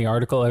in the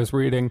article I was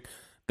reading.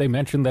 They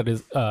mentioned that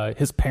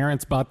his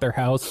parents bought their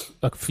house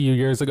a few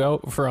years ago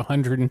for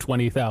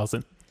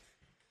 $120,000.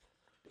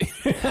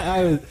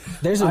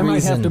 There's a I might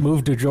reason. have to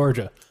move to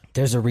Georgia.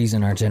 There's a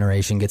reason our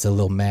generation gets a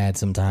little mad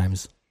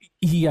sometimes.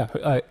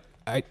 Yeah,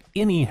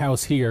 any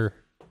house here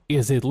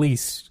is at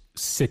least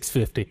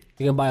 $650.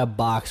 You can buy a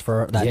box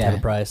for that type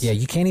of price. Yeah,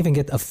 you can't even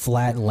get a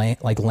flat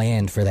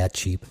land for that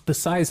cheap. The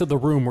size of the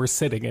room we're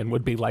sitting in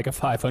would be like a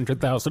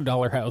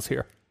 $500,000 house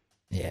here.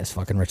 Yeah, it's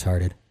fucking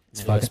retarded.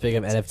 It's Anyway, fucking.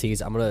 speaking of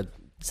NFTs, I'm gonna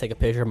take a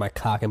picture of my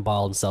cock and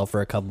ball and sell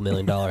for a couple $1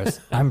 million.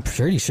 I'm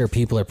pretty sure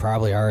people are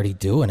probably already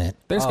doing it.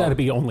 There's got to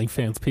be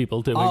OnlyFans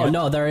people doing Oh it.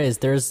 no, there is.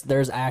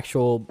 There's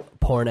actual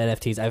porn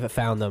NFTs. I've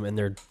found them and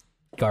they're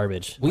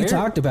garbage. We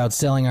talked about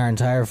selling our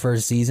entire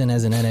first season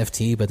as an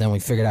NFT, but then we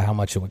figured out how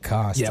much it would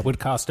cost. Yeah, it would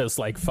cost us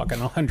like fucking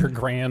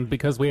 $100,000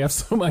 because we have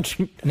so much.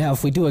 Now,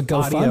 if we do a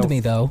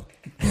GoFundMe, though,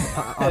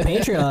 On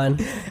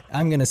Patreon,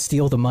 I'm going to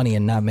steal the money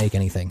and not make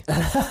anything.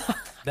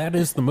 That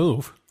is the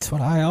move. That's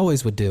what I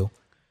always would do.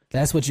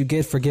 That's what you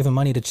get for giving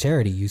money to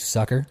charity, you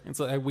sucker. It's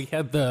like we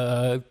had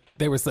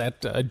there was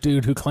that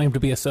dude who claimed to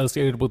be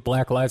associated with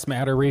Black Lives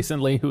Matter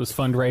recently who was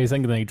fundraising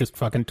and they just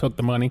fucking took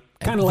the money.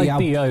 Kind of like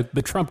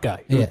the Trump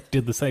guy who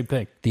did the same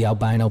thing. The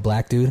albino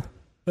black dude?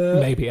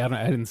 Maybe. I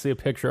didn't see a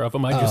picture of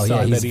him. I just Oh, saw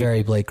yeah, he's that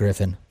very Blake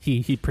Griffin.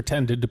 he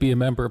pretended to be a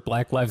member of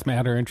Black Lives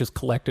Matter and just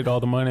collected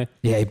all the money.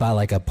 Yeah, he bought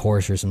like a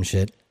Porsche or some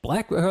shit.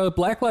 Black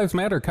Lives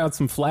Matter caught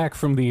some flack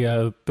from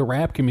the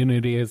rap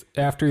community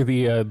after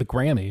the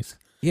Grammys.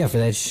 Yeah, for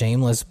that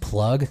shameless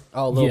plug.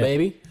 oh little Yeah.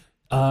 baby.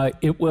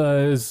 It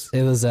was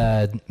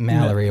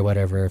Mallory or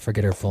whatever. I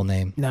forget her full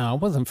name. no,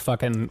 it wasn't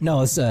fucking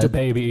No, it's the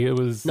baby. It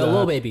was No,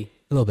 little baby.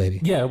 Little Baby.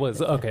 Yeah, it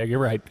was. Okay, you're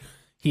right.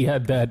 He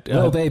had that.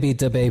 Little Baby,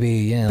 da baby,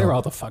 you know. They're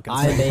all the fucking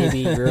I same. baby,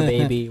 your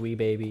baby, we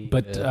baby.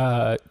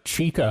 But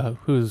Chica,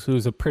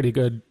 who's a pretty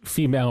good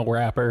female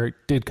rapper,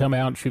 did come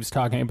out. She was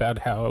talking about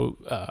how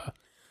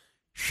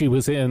she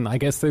was in. I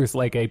guess there's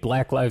like a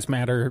Black Lives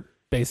Matter,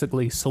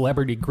 basically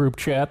celebrity group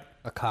chat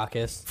a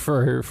caucus.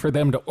 for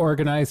them to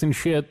organize and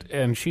shit.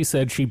 And she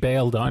said she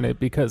bailed on it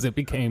because it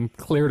became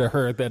clear to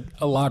her that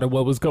a lot of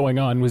what was going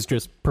on was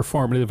just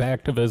performative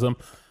activism,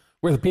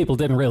 where the people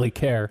didn't really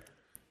care.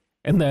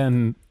 And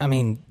then I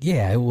mean,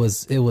 yeah, it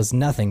was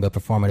nothing but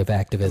performative I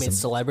activism. mean,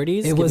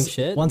 celebrities it giving was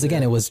shit. once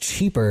again, it was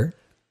cheaper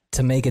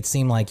to make it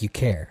seem like you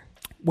care.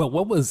 well,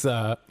 what was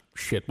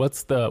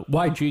what's the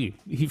YG?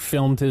 He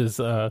filmed his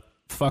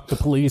fuck the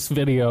police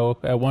video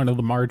at one of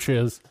the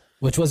marches,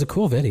 Which was a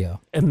cool video.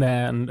 and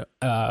then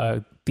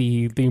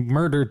the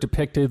murder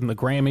depicted in the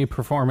Grammy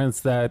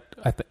performance that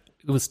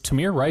it was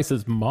Tamir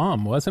Rice's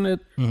mom, wasn't it?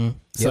 Mm-hmm.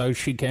 So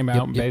she came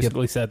out and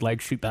basically said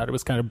like she thought it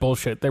was kind of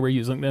bullshit. They were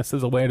using this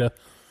as a way to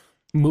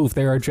move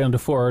their agenda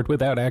forward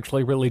without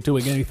actually really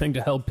doing anything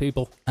to help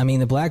people. I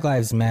mean, the Black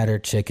Lives Matter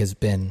chick has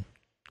been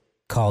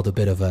called a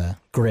bit of a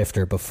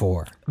grifter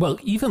before. Well,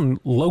 even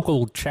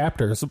local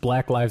chapters of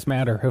Black Lives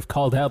Matter have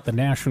called out the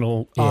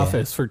national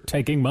office for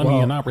taking money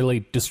and not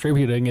really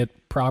distributing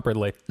it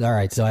properly. All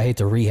right, so I hate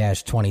to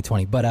rehash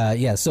 2020, but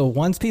yeah, so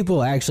once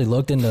people actually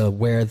looked into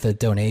where the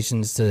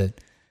donations to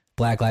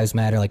Black Lives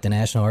Matter, like the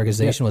national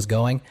organization, was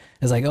going,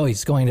 it's like, oh,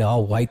 he's going to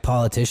all white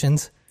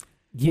politicians.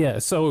 Yeah,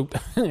 so,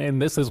 and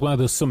this is one of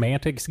the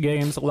semantics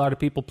games a lot of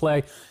people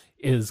play,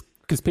 is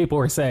because people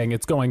were saying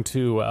it's going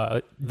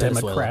to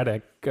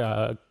Democratic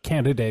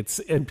candidates,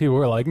 and people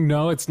were like,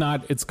 no, it's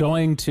not. It's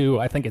going to,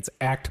 I think it's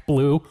Act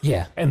Blue.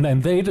 Yeah. And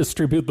then they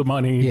distribute the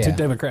money to Yeah.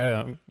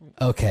 Democrat.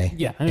 Okay.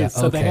 Yeah,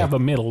 so they have a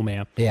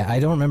middleman. Yeah, I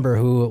don't remember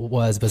who it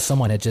was, but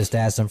someone had just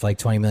asked them for like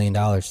 $20 million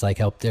to like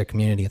help their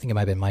community. I think it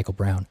might have been Michael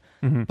Brown.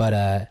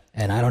 But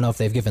and I don't know if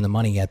they've given the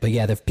money yet. But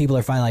yeah, the people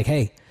are finally like,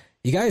 hey,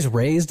 you guys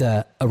raised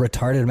a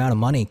retarded amount of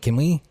money. Can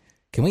we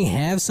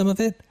have some of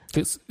it?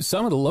 Because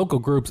some of the local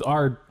groups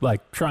are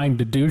like trying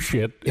to do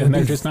shit, and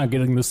they're just not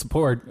getting the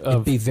support of.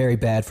 It'd be very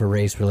bad for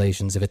race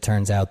relations if it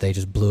turns out they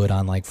just blew it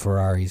on like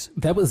Ferraris.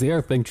 That was the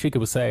other thing Chica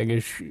was saying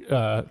is,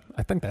 I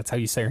think that's how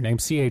you say her name,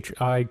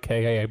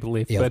 Chika, I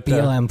believe. Yeah, but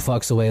BLM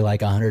fucks away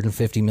like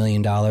 $150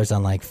 million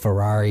on like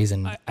Ferraris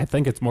and I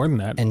think it's more than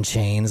that. and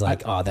chains.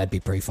 Like, oh, that'd be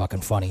pretty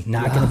fucking funny.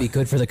 Not going to be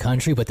good for the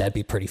country, but that'd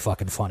be pretty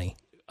fucking funny.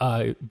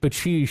 But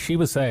she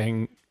was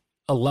saying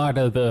a lot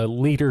of the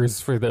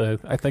leaders for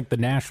I think the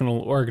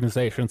national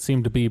organization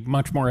seem to be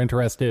much more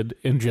interested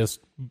in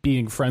just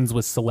being friends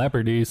with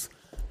celebrities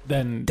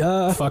than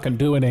fucking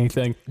doing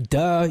anything.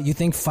 You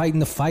think fighting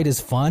the fight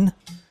is fun?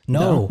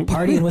 No.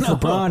 Partying with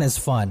LeBron is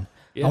fun.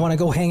 Yeah. I want to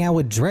go hang out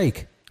with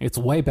Drake. It's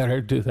way better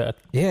to do that.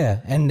 Yeah,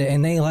 and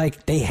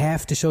they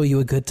have to show you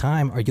a good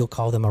time or you'll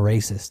call them a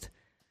racist.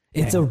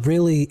 It's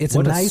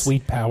what a nice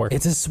sweet power.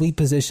 It's a sweet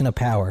position of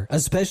power,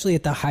 especially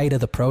at the height of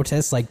the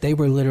protests. Like they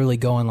were literally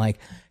going like,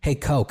 "Hey,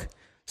 Coke,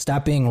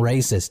 stop being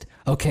racist.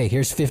 Okay,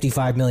 here's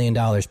 $55 million.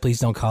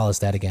 Please don't call us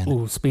that again."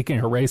 Ooh, speaking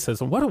of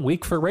racism, what a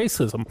week for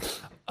racism.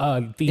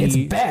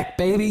 It's back,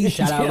 baby.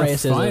 Shout out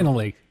racism.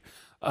 Finally.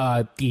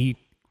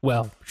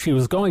 She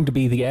was going to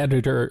be the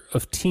editor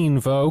of Teen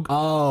Vogue.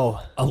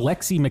 Oh.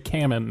 Alexi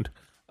McCammond,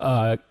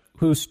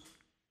 who's,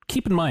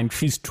 keep in mind,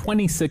 she's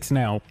 26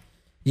 now.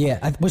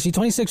 Yeah, was she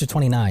 26 or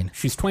 29?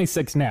 She's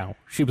 26 now.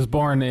 She was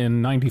born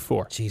in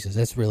 94. Jesus,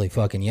 that's really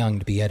fucking young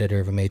to be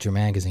editor of a major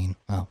magazine.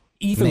 Oh,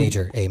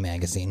 major A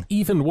magazine.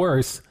 Even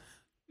worse,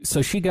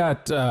 so she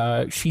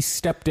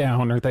stepped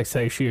down, or they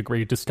say she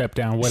agreed to step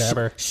down,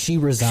 whatever. She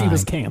resigned. She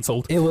was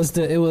canceled. It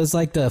was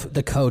like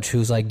the coach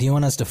who's like, do you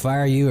want us to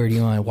fire you or do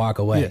you want to walk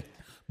away? Yeah.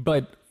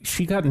 But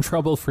she got in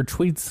trouble for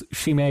tweets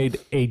she made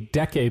a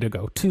decade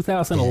ago,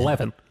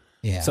 2011.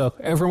 Yeah. So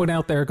everyone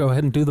out there, go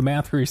ahead and do the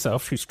math for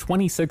yourself. She's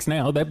 26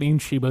 now. That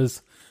means she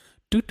was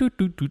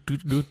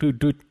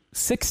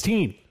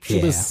 16.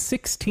 She was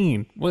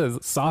 16. What is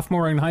it,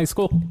 sophomore in high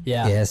school?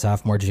 Yeah. Yeah,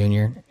 sophomore,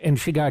 junior. And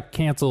she got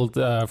canceled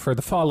for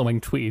the following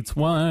tweets.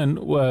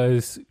 One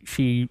was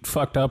she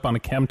fucked up on a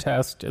chem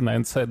test and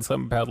then said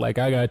something about like,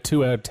 I got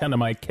 2 out of 10 on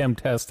my chem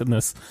test and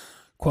this,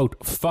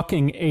 quote,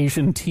 fucking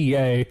Asian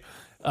TA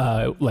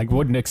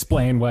wouldn't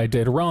explain what I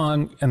did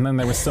wrong. And then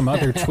there was some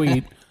other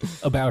tweet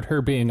about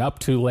her being up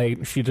too late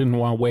and she didn't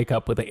want to wake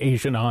up with the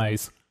Asian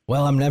eyes.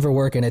 Well, I'm never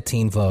working at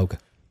Teen Vogue.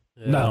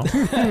 No.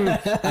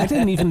 I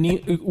didn't even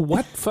need...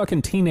 What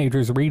fucking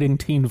teenagers reading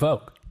Teen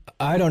Vogue?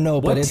 I don't know,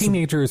 but what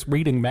teenagers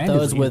reading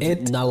magazines? Those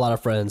with not a lot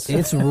of friends.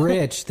 It's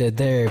rich that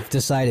they've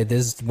decided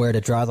this is where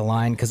to draw the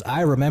line, because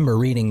I remember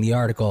reading the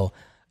article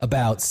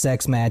about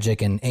sex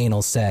magic and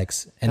anal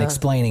sex and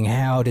explaining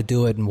how to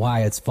do it and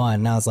why it's fun.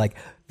 And I was like,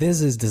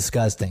 this is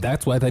disgusting.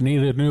 That's why they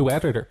needed a new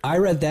editor. I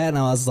read that and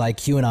I was like,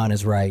 QAnon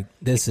is right.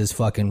 This is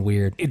fucking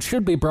weird. It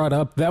should be brought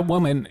up. That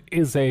woman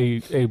is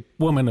a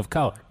woman of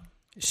color.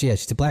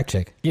 She's a black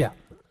chick. Yeah.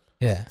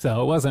 Yeah.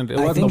 So it wasn't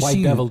the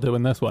white devil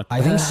doing this one.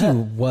 I think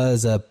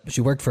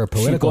she worked for a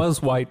political. She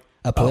was white.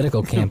 A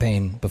political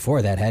campaign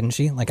before that, hadn't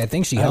she? Like I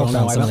think she helped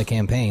on some of the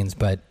campaigns,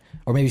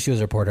 or maybe she was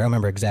a reporter. I don't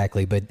remember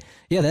exactly, but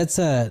yeah,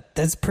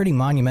 that's pretty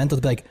monumental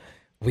to be like,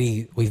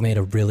 we've made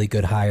a really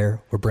good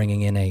hire. We're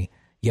bringing in a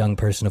young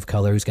person of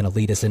color who's going to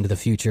lead us into the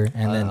future,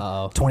 and then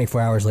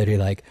 24 hours later,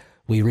 like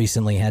we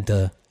recently had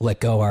to let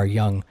go our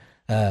young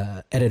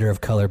editor of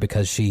color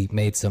because she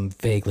made some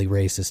vaguely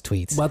racist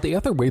tweets. Well, the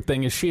other weird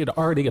thing is she had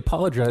already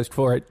apologized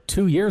for it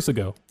 2 years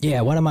ago.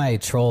 Yeah, one of my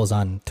trolls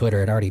on Twitter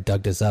had already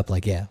dug this up,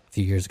 like, a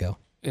few years ago.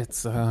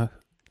 That's a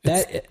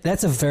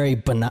very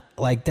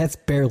that's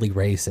barely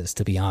racist,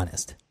 to be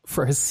honest.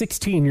 For a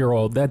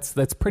 16-year-old,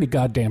 that's pretty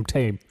goddamn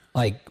tame.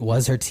 Like,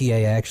 was her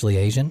TA actually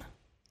Asian?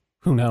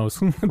 Who knows?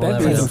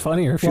 That'd be even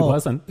funnier if she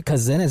wasn't.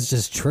 Because then it's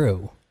just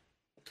true.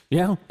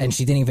 Yeah. And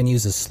she didn't even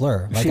use a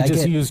slur. Like, she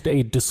just used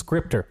a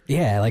descriptor.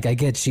 Yeah, like I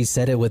get she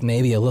said it with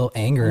maybe a little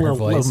anger in her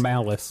voice. A little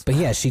malice. But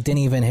yeah, she didn't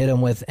even hit him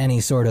with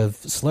any sort of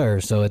slur,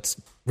 so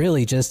it's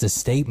really just a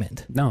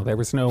statement. No, there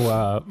was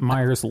no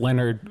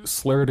Myers-Leonard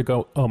slur to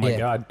go, oh my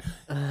God.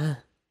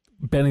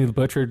 Benny the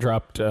Butcher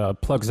dropped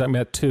Plugs I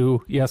Met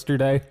 2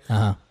 yesterday.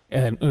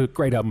 And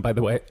great album, by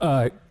the way.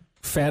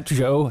 Fat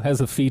Joe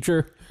has a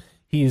feature.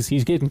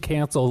 He's getting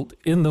canceled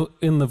in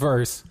the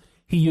verse.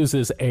 He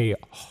uses a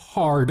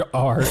hard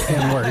R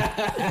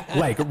N-word,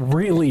 like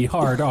really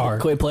hard R.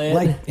 Quit playing.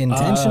 Like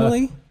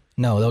intentionally?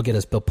 No, they'll get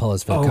us pull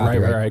us for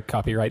copyright. Right,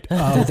 copyright.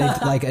 Did they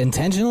like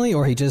intentionally,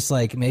 or he just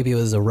like maybe it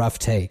was a rough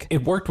take?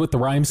 It worked with the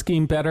rhyme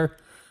scheme better.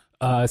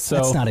 So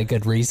that's not a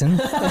good reason.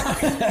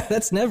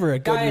 That's never a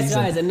good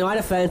reason. Guys, in my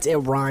defense, it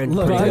rhymed.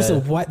 Look,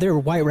 there are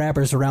white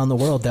rappers around the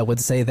world that would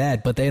say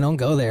that, but they don't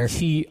go there.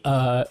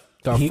 They're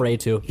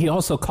afraid to. He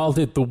also called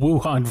it the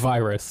Wuhan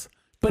virus.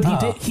 But he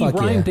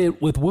rhymed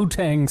it with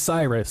Wu-Tang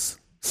Cyrus.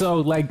 So,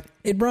 like...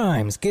 It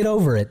rhymes. Get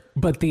over it.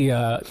 But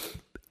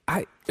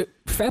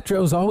Fat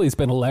Joe's always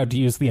been allowed to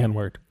use the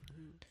N-word.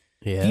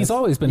 Yes. He's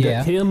always been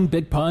him,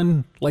 Big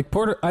Pun. Like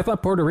I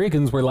thought Puerto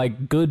Ricans were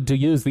like good to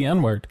use the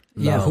N-word.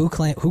 Yeah, who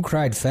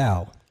cried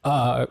foul?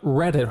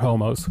 Reddit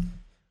homos.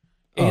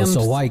 And,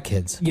 so white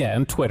kids. Yeah,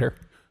 and Twitter.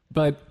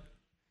 But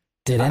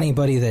did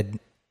anybody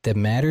that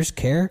matters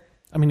care?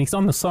 I mean, he's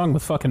on the song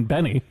with fucking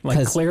Benny.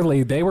 Like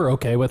clearly they were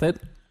okay with it.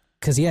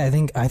 Because I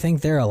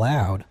think they're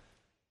allowed.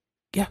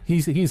 Yeah,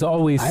 he's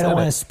always. I don't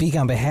want to speak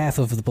on behalf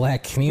of the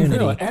black community.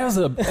 No, as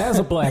a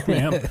black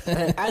man,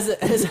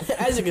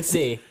 as you can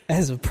see,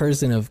 as a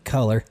person of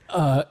color.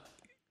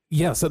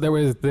 Yeah. So there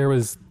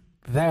was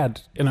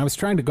that, and I was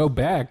trying to go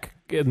back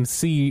and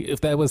see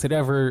if that was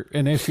ever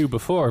an issue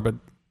before, but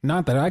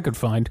not that I could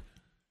find.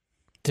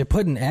 They're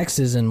putting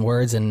X's in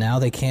words, and now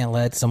they can't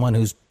let someone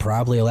who's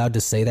probably allowed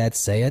to say that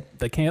say it.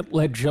 They can't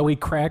let Joey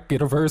Crack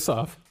get a verse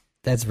off.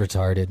 That's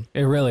retarded.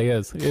 It really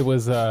is. It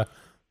was.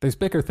 There's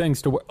bigger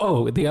things to.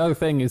 Oh, the other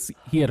thing is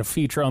he had a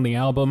feature on the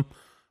album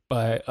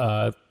by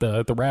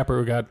the rapper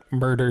who got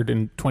murdered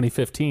in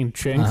 2015,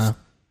 Chinks,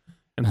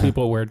 and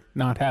people were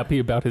not happy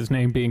about his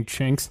name being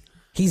Chinks.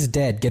 He's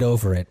dead. Get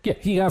over it. Yeah,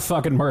 he got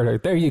fucking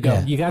murdered. There you go.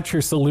 Yeah. You got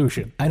your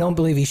solution. I don't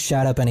believe he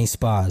shot up any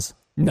spas.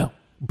 No,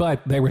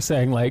 but they were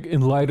saying like, in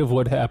light of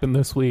what happened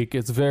this week,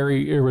 it's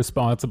very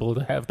irresponsible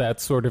to have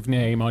that sort of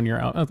name on your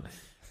album.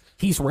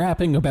 He's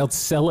rapping about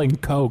selling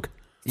coke.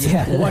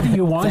 Yeah. What do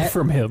you want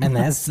from him? And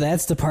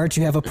that's the part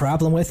you have a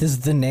problem with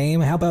is the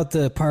name. How about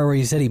the part where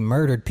he said he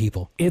murdered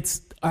people?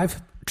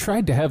 I've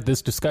tried to have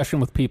this discussion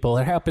with people.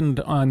 It happened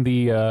on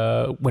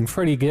the when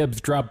Freddie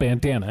Gibbs dropped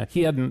Bandana.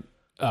 He had an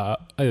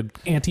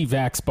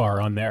anti-vax bar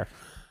on there,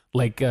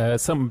 like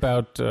something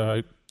about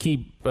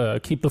keep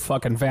the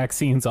fucking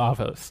vaccines off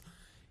us,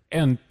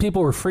 and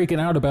people were freaking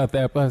out about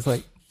that. But I was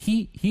like,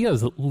 he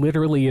has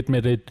literally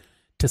admitted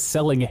to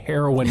selling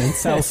heroin in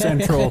South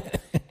Central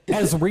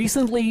as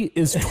recently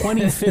as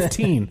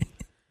 2015.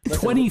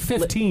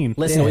 2015.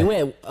 Listen, we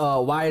went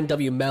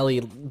YNW Melly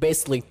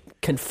basically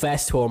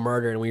confessed to a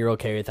murder, and we were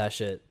okay with that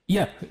shit.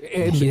 Yeah,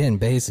 he didn't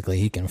basically.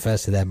 He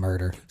confessed to that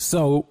murder.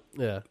 So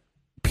yeah,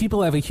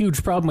 people have a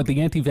huge problem with the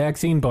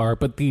anti-vaccine bar,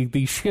 but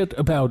the shit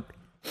about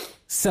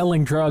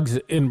selling drugs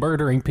and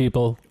murdering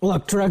people.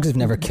 Look, drugs have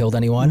never killed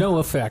anyone. No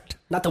effect.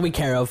 Not that we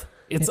care of.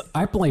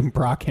 I blame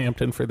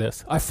Brockhampton for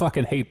this. I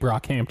fucking hate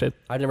Brockhampton.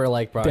 I never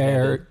liked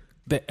Brockhampton.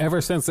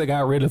 Ever since they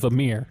got rid of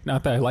Amir,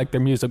 not that I liked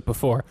their music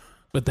before,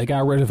 but they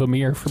got rid of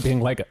Amir for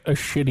being like a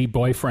shitty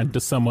boyfriend to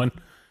someone.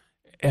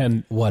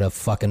 And what a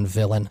fucking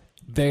villain.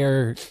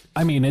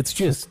 It's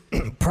just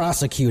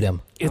prosecute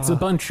him. It's a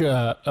bunch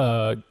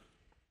of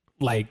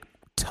like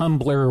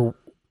Tumblr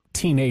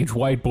teenage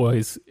white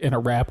boys in a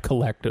rap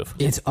collective.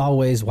 It's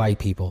always white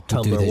people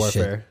who do this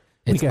warfare.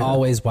 Shit. It's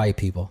always white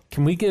people.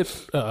 Can we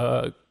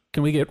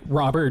get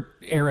Robert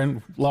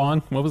Aaron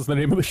Long? What was the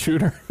name of the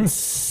shooter?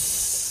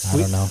 I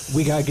don't know.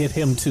 We gotta get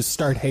him to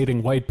start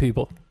hating white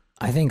people.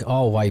 I think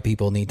all white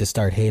people need to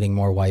start hating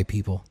more white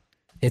people.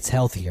 It's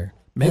healthier.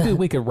 Maybe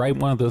we could write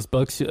one of those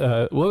books.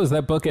 What was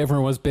that book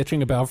everyone was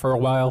bitching about for a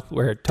while?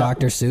 Where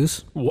Dr.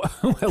 Seuss?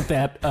 Well,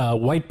 that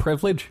White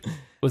Privilege?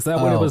 Was that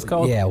what it was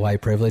called? Yeah,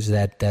 White Privilege,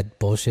 that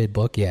bullshit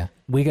book, yeah.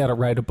 We got to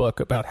write a book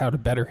about how to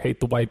better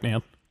hate the white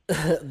man.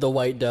 The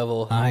white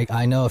devil.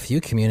 I know a few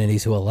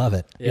communities who will love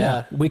it.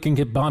 Yeah. We can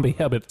get Bombi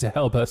Hebbett to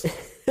help us.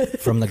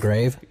 From the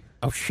grave?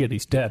 Oh shit,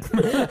 he's dead.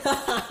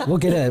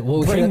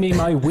 Bring me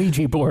my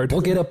Ouija board.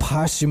 We'll get a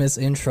posthumous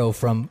intro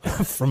from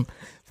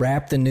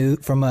Rap the News,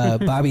 from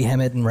Bobby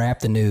Hemmett and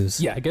Rap the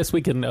News. Yeah, I guess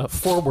we can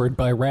forward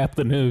by Rap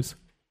the News.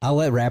 I'll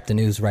let Rap the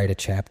News write a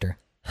chapter.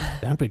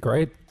 That'd be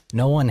great.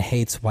 No one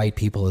hates white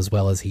people as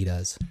well as he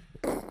does.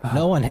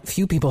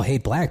 Few people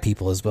hate black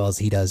people as well as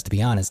he does, to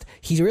be honest.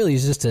 He really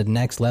is just a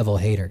next level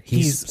hater.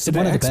 He's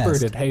one of the best.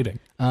 Expert at hating.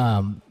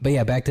 But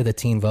yeah, back to the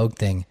Teen Vogue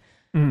thing.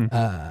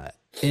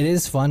 It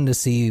is fun to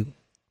see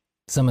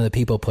some of the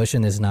people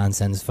pushing this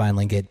nonsense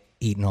finally get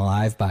eaten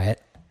alive by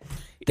it.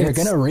 They're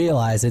going to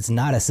realize it's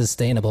not a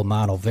sustainable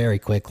model very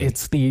quickly.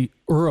 It's the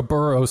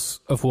Ouroboros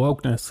of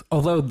wokeness.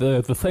 Although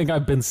the thing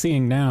I've been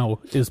seeing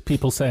now is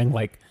people saying,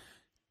 like,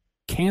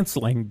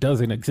 canceling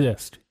doesn't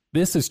exist.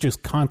 This is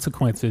just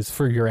consequences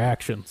for your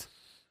actions.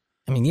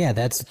 I mean, yeah,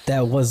 that's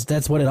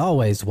what it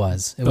always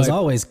was. It was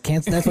always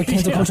cancel. That's what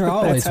cancel culture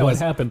always that's how was.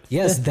 It happened.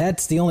 Yes,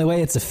 that's the only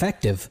way it's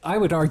effective. I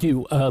would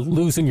argue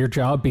losing your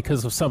job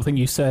because of something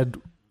you said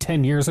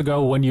 10 years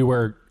ago when you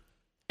were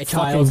a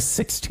child,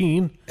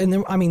 16. And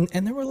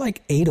there were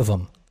like 8 of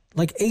them,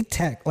 like 8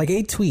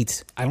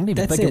 tweets. I don't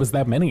even think it was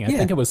that many. I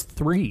think it was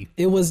 3.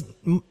 It was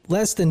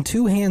less than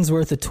 2 hands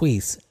worth of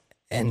tweets.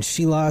 And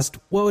she lost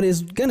what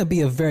is going to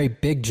be a very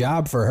big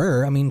job for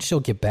her. I mean,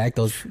 she'll get back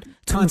those tweets.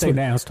 Conte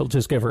Nast will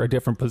just give her a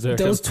different position.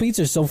 Those tweets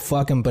are so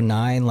fucking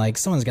benign. Like,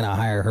 someone's going to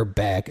hire her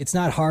back. It's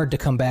not hard to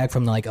come back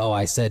from, like, oh,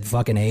 I said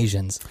fucking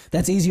Asians.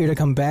 That's easier to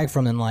come back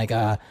from than, like,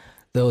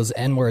 those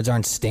N-words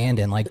aren't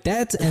standing. Like,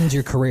 that ends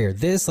your career.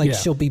 This,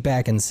 she'll be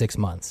back in 6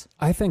 months.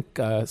 I think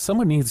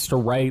someone needs to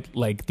write,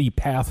 like, the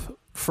path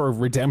for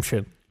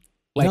redemption.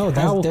 Like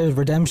no, the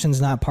redemption's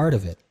not part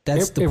of it.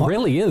 It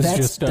really is.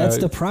 That's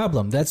the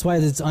problem. That's why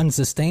it's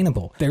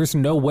unsustainable. There's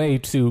no way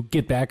to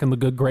get back in the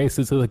good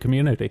graces of the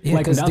community. Yeah,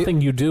 like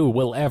nothing you do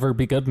will ever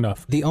be good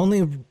enough. The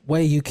only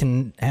way you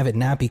can have it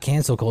not be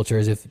cancel culture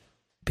is if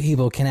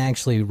people can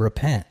actually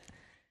repent.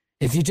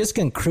 If you just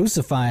can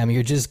crucify them,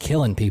 you're just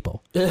killing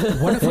people.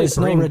 What if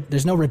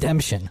there's no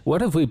redemption?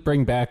 What if we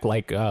bring back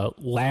like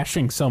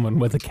lashing someone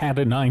with a cat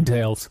of nine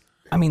tails?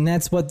 I mean,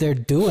 that's what they're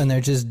doing.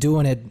 They're just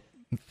doing it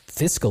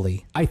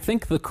fiscally. I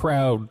think the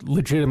crowd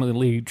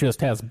legitimately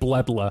just has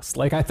bloodlust.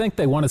 Like, I think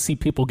they want to see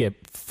people get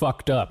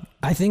fucked up.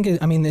 I think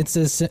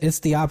it's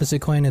the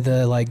opposite coin of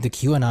the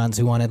QAnons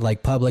who wanted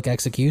like public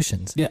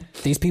executions. Yeah,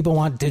 these people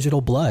want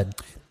digital blood.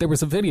 There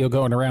was a video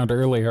going around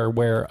earlier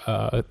where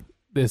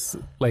this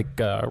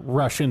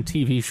Russian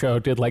TV show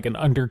did like an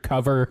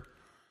undercover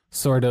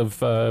sort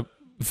of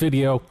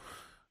video,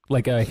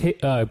 like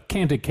a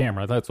candid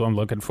camera. That's what I'm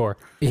looking for.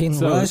 In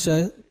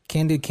Russia,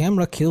 candid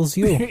camera kills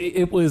you.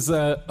 It was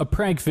a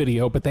prank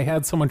video, but they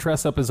had someone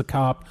dress up as a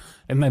cop,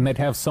 and then they'd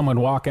have someone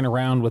walking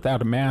around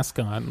without a mask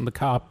on, and the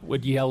cop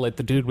would yell at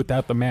the dude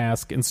without the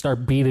mask and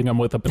start beating him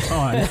with a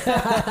baton.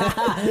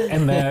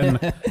 And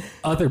then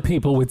other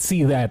people would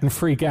see that and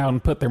freak out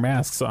and put their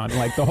masks on.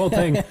 Like, the whole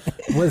thing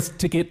was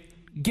to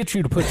get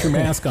you to put your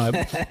mask on.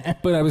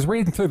 But I was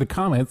reading through the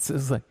comments,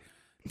 it's like,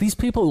 these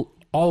people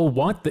all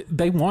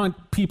they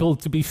want people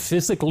to be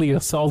physically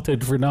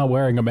assaulted for not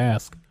wearing a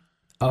mask.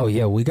 Oh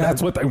yeah,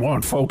 that's what they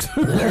want, folks.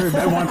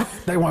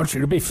 they want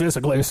you to be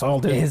physically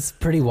assaulted. It's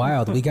pretty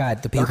wild. We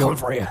got the people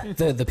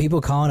the people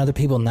calling other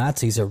people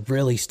Nazis are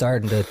really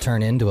starting to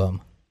turn into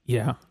them.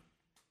 Yeah.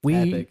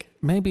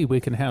 Maybe we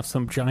can have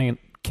some giant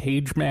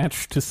cage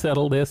match to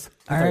settle this.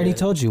 I already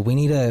told you, we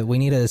need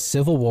a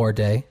Civil War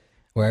day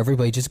where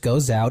everybody just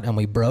goes out and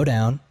we bro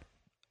down,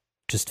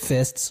 just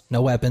fists,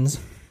 no weapons.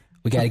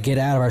 We got to get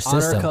out of our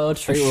system. Honor code,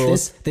 street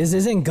rules. This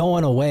isn't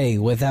going away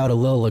without a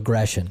little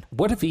aggression.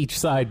 What if each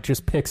side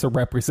just picks a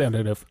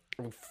representative?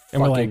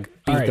 And we're like,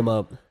 beat them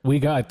up. We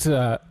got,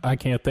 I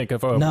can't think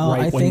of a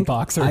right-wing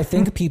boxer. I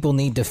think people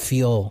need to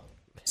feel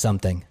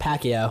something.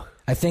 Pacquiao.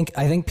 I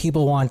think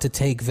people want to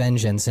take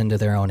vengeance into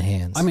their own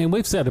hands. I mean,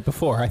 we've said it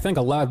before. I think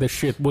a lot of this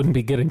shit wouldn't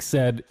be getting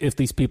said if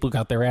these people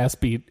got their ass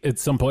beat at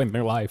some point in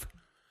their life.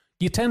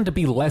 You tend to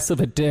be less of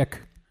a dick.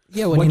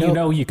 Yeah, when you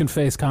know you can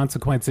face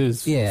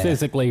consequences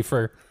physically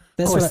for...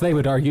 Of course, they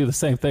would argue the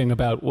same thing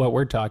about what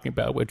we're talking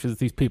about, which is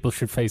these people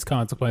should face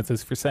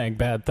consequences for saying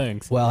bad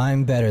things. Well,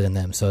 I'm better than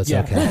them, so it's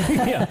okay.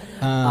 Yeah.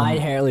 I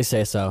inherently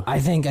say so.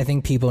 I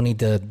think people need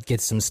to get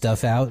some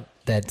stuff out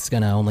that's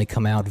going to only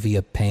come out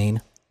via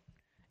pain.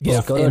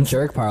 Yeah, go to a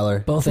jerk parlor.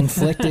 Both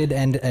inflicted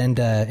and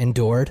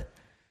endured.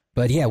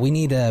 But yeah,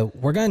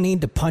 we're going to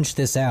need to punch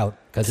this out,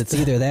 because it's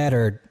either that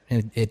or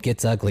it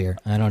gets uglier.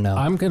 I don't know.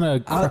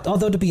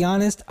 Although, to be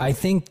honest, I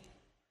think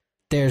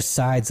their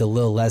side's a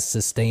little less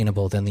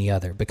sustainable than the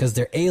other, because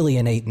they're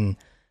alienating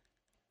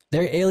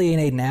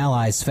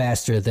allies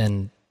faster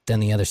than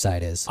the other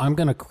side is. I'm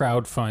going to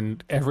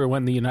crowdfund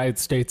everyone in the United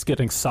States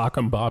getting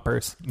sock'em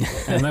boppers,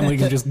 and then we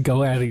can just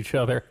go at each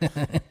other.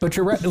 But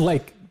you're right,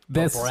 like,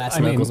 that's...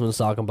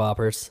 sock'em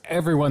boppers.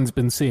 Everyone's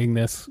been seeing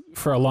this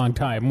for a long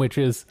time, which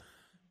is...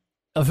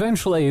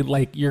 Eventually,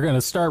 like, you're going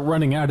to start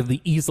running out of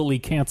the easily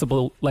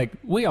cancelable... Like,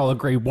 we all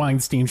agree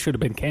Weinstein should have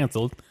been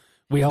canceled.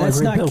 We all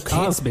agree Bill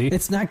Cosby.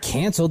 It's not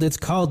canceled. It's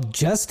called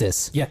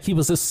justice. Yeah, they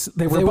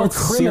were both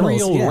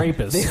serial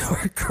rapists. They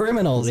were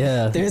criminals.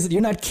 Yeah.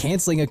 You're not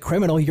canceling a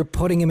criminal. You're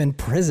putting him in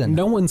prison.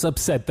 No one's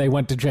upset they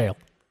went to jail.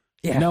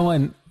 Yeah. No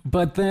one.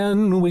 But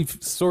then we've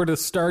sort of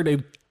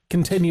started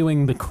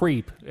continuing the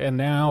creep, and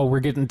now we're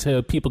getting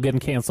to people getting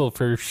canceled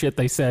for shit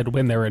they said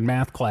when they're in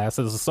math class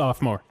as a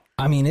sophomore.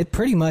 I mean, it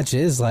pretty much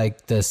is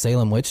like the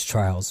Salem witch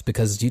trials,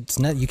 because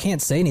you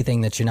can't say anything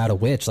that you're not a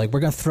witch. Like,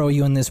 we're going to throw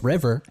you in this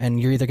river, and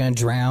you're either going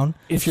to drown.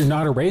 If you're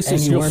not a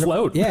racist, you'll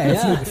float.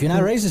 Yeah, if you're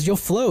not a racist, you'll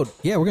float.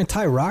 Yeah, we're going to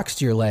tie rocks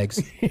to your legs.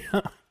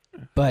 Yeah.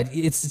 But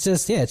it's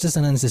just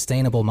an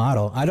unsustainable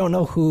model. I don't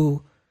know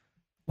who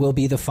will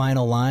be the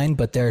final line,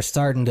 but they're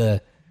starting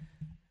to...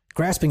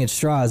 Grasping at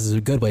straws is a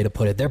good way to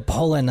put it. They're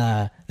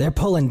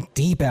pulling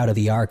deep out of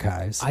the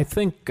archives. I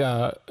think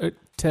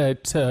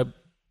to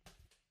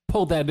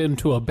pull that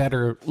into a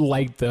better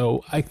light,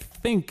 though, I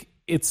think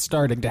it's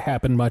starting to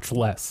happen much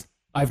less.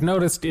 I've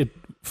noticed it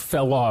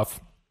fell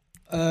off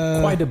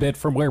quite a bit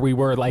from where we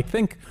were. Like,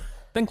 think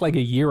like a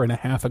year and a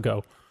half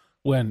ago,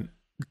 when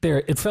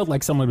it felt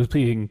like someone was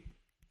being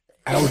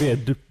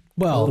outed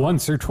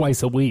once or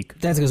twice a week.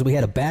 That's because we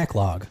had a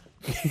backlog.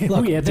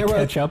 Look, we had to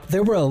catch up.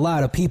 There were a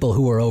lot of people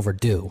who were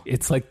overdue.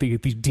 It's like the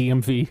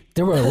DMV.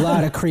 There were a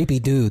lot of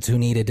creepy dudes who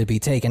needed to be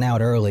taken out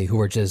early, who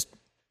were just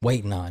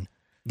waiting on.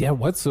 Yeah,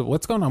 what's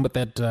going on with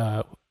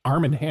that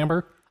Arm &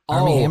 Hammer?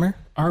 Army Hammer?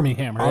 Army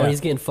Hammer. Oh, yeah. He's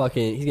getting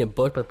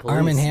booked by police.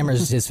 Arm & Hammer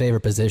is his favorite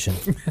position.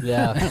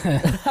 Yeah.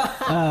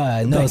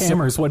 The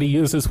hammer's what he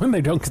uses when they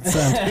don't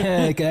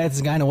consent.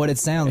 That's kind of what it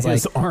sounds like.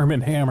 His Arm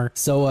 & Hammer.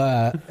 So,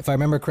 if I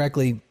remember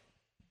correctly,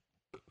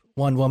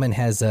 one woman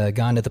has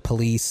gone to the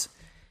police,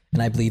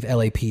 and I believe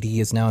LAPD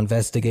is now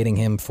investigating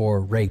him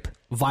for rape.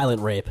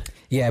 violent rape.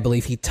 Yeah, I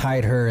believe he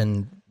tied her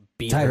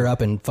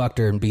up and fucked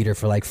her and beat her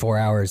for like 4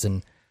 hours,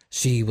 and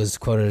she was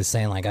quoted as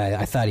saying, like,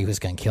 I thought he was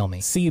going to kill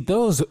me. See,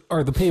 those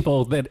are the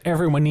people that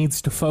everyone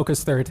needs to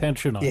focus their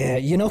attention on. Yeah,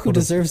 you know who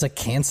deserves a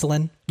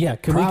canceling? Yeah,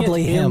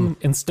 probably we get him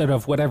instead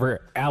of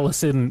whatever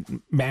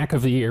Allison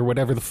McAvee or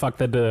whatever the fuck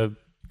that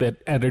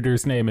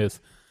editor's name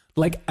is.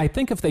 Like, I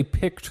think if they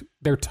picked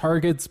their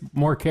targets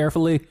more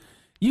carefully,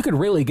 you could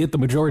really get the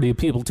majority of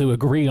people to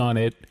agree on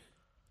it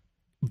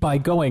by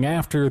going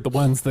after the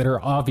ones that are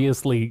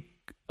obviously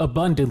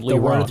abundantly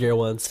wrong. The worthier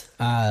ones.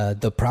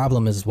 The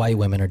problem is white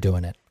women are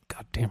doing it.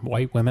 Goddamn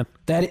white women.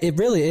 That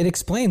it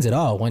explains it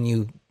all when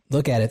you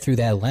look at it through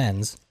that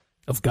lens.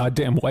 Of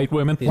goddamn white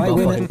women. White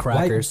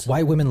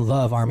women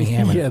love Armie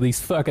Hammer. Yeah,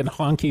 these fucking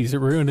honkies are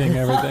ruining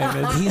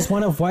everything. He's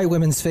one of white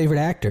women's favorite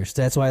actors.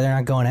 That's why they're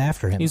not going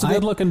after him. He's a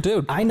good-looking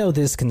dude. I know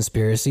this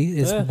conspiracy.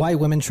 It's white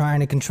women trying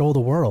to control the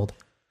world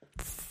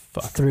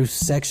through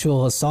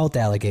sexual assault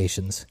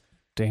allegations.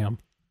 Damn.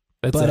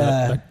 That's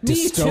a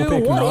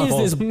dystopic What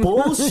novel. is this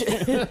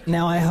bullshit?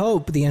 Now, I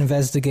hope the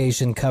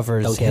investigation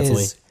covers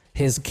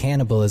his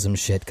cannibalism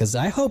shit, because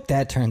I hope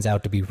that turns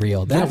out to be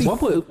real.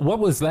 What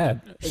was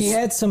that? He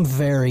had some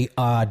very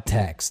odd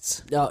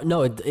texts.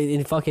 No,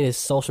 in fucking his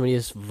social media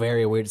is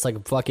very weird. It's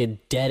like fucking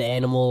dead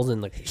animals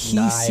and like He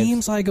knives.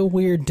 seems like a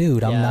weird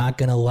dude. I'm not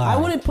gonna lie. I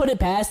wouldn't put it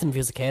past him if he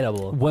was a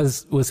cannibal.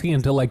 Was he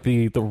into like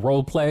the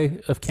role play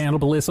of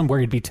cannibalism where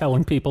he'd be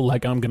telling people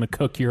like, I'm gonna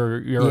cook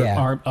your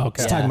arm?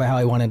 Okay. He's talking about how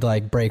he wanted to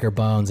like break her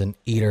bones and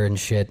eat her and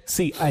shit.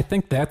 See, I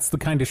think that's the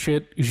kind of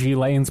shit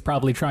Ghislaine's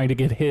probably trying to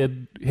get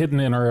hidden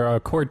in her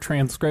court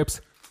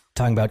transcripts.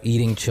 Talking about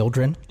eating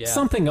children. Yeah.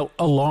 Something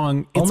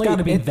along. It's got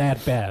to be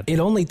that bad. It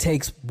only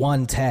takes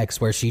one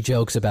text where she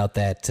jokes about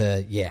that.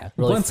 Really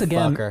Once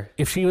again,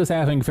 if she was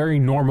having very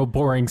normal,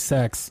 boring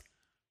sex,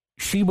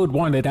 she would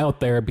want it out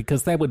there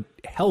because that would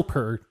help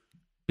her.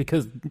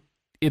 Because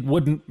it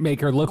wouldn't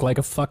make her look like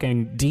a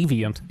fucking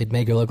deviant. It'd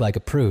make her look like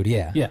a prude.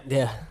 Yeah.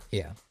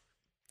 Yeah.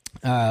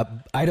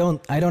 I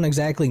don't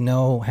exactly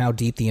know how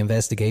deep the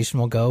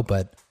investigation will go,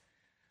 but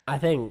I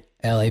think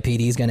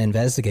LAPD is going to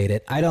investigate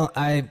it.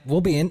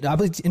 I'll be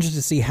interested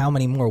to see how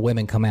many more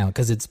women come out,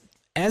 because it's,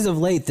 as of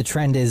late, the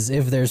trend is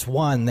if there's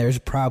one, there's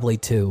probably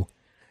two.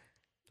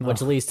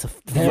 Which leads to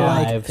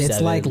it's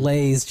 7. like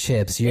Lay's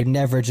chips. You're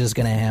never just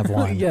going to have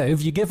one. Yeah,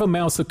 if you give a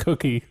mouse a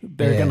cookie,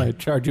 they're going to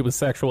charge you with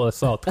sexual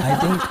assault.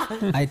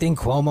 I think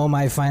Cuomo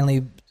might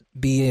finally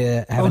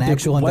have an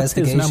actual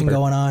investigation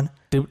going on.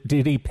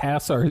 Did he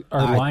pass our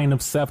line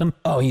of 7?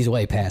 Oh, he's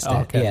way past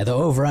that. Okay. Yeah, the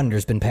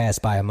over-under's been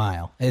passed by a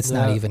mile. It's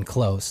not even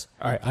close.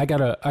 All right, I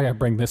gotta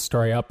bring this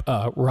story up.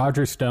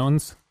 Roger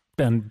Stone's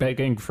been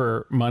begging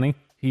for money.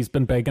 He's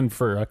been begging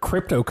for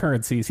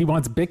cryptocurrencies. He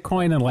wants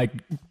Bitcoin and like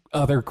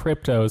other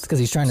cryptos. Because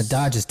he's trying to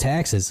dodge his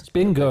taxes.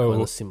 Bingo.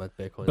 Let's see my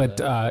Bitcoin.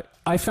 But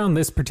I found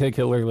this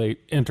particularly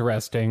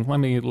interesting. Let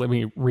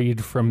me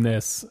read from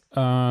this.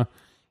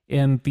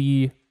 In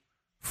the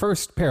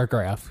first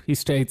paragraph, he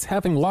states,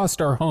 having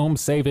lost our home,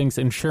 savings,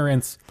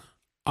 insurance,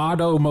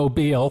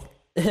 automobile,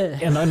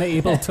 and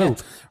unable to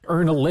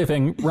earn a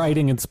living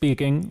writing and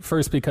speaking,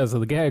 first because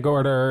of the gag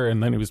order,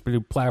 and then he was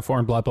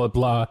platform, blah, blah,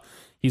 blah.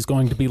 He's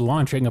going to be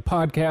launching a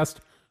podcast.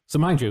 So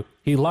mind you,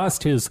 he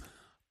lost his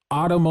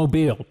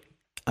automobile.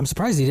 I'm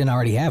surprised he didn't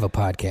already have a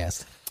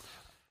podcast.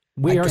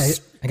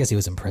 I guess he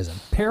was in prison.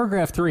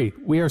 Paragraph 3,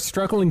 we are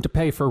struggling to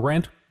pay for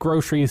rent,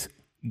 groceries,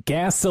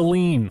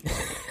 gasoline.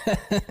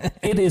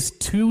 It is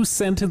 2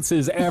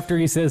 sentences after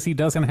he says he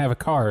doesn't have a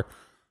car.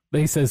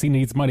 He says he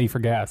needs money for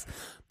gas.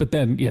 But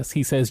then, yes,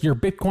 he says, your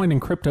Bitcoin and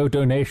crypto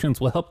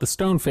donations will help the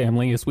Stone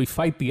family as we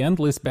fight the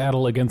endless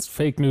battle against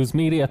fake news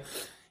media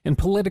and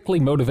politically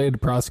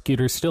motivated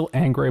prosecutors still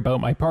angry about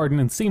my pardon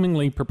and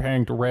seemingly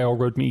preparing to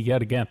railroad me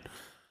yet again.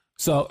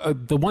 So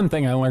the one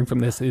thing I learned from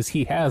this is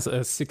he has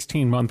a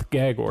 16-month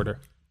gag order.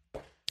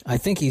 I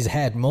think he's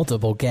had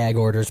multiple gag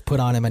orders put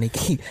on him, and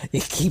he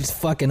keeps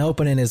fucking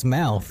opening his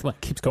mouth. Well,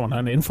 keeps going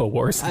on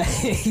InfoWars.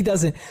 He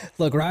doesn't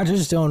look. Roger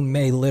Stone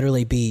may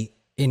literally be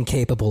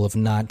incapable of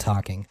not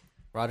talking.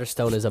 Roger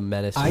Stone is a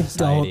menace to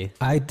society.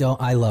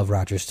 I love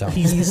Roger Stone.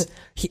 He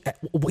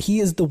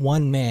is the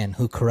one man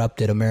who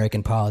corrupted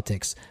American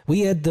politics.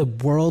 We had the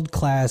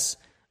world-class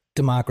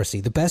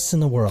democracy, the best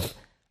in the world,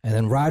 and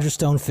then Roger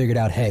Stone figured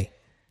out, hey,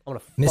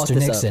 Mr.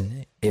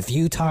 Nixon, if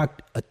you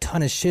talk a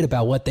ton of shit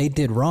about what they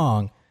did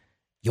wrong,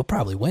 you'll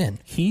probably win.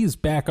 He's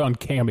back on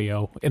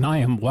Cameo, and I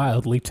am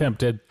wildly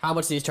tempted. How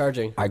much is he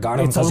charging? I got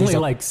him. It's only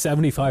like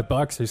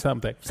 $75 or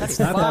something. It's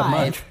not that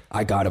much.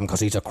 I got him because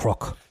he's a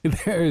crook.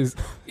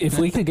 If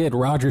we could get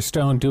Roger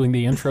Stone doing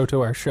the intro to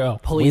our show.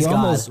 We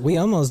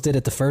almost did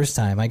it the first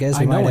time. I guess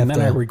I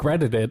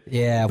regretted it.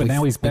 Yeah, but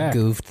now he's back. We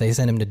goofed. They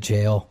sent him to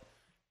jail.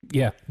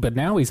 Yeah, but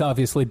now he's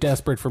obviously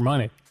desperate for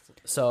money.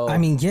 So I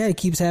mean, yeah, he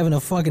keeps having to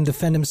fucking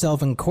defend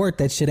himself in court.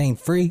 That shit ain't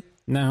free.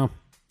 No.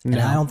 And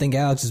I don't think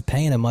Alex is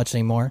paying him much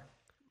anymore.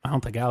 I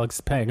don't think Alex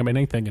is paying him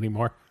anything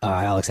anymore.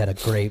 Alex had a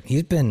great.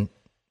 He's been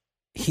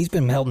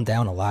melting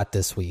down a lot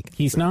this week.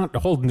 He's not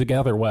holding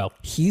together well.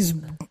 He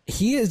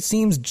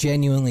seems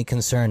genuinely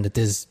concerned that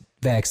this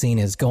vaccine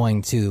is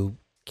going to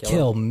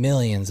kill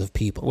millions of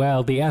people.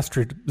 Well, the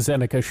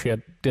AstraZeneca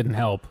shit didn't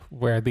help.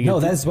 No,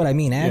 that's what I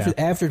mean.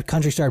 After the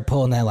country started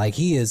pulling that, like,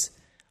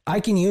 I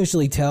can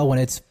usually tell when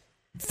it's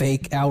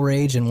fake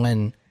outrage and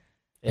when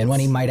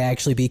he might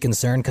actually be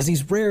concerned, because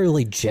he's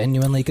rarely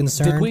genuinely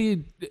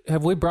concerned.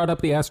 Have we brought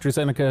up the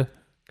AstraZeneca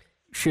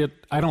shit?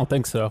 I don't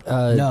think so.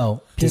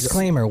 No.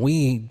 Disclaimer,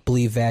 we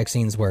believe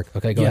vaccines work.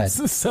 Okay, go ahead.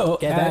 So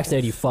get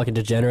vaccinated, you fucking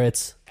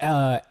degenerates.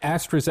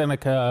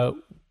 AstraZeneca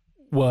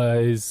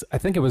was, I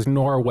think it was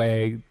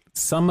Norway.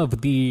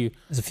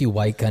 There's a few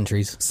white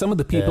countries. Some of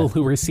the people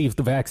who received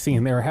the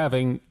vaccine, they were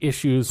having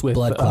issues with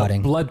blood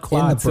clotting, blood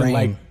clots, and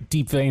like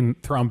deep vein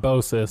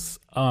thrombosis.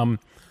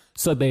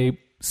 So they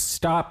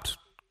stopped.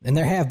 And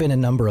there have been a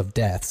number of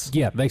deaths.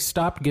 Yeah, they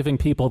stopped giving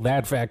people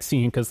that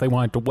vaccine because they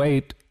wanted to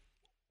wait.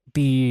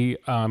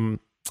 I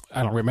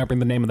don't remember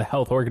the name of the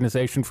health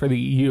organization for the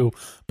EU,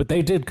 but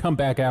they did come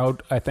back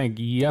out, I think,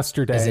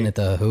 yesterday. Isn't it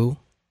the WHO?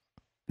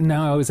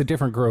 No, it was a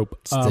different group.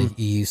 It's the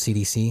EU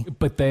CDC.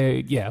 But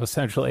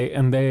essentially.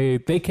 And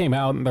they came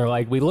out and they're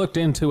like, we looked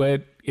into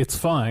it, it's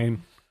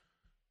fine.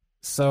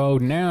 So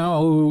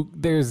now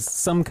there's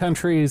some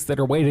countries that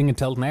are waiting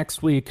until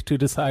next week to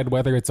decide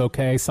whether it's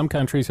okay. Some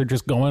countries are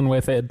just going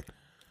with it.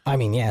 I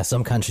mean, yeah,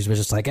 some countries were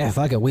just like,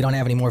 fuck it, we don't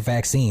have any more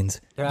vaccines.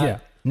 Yeah.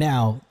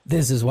 Now,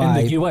 this is why...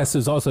 And the U.S.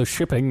 is also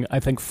shipping, I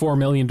think, 4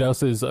 million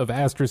doses of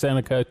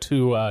AstraZeneca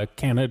to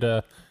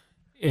Canada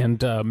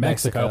and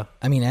Mexico.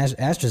 I mean,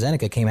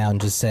 AstraZeneca came out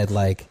and just said,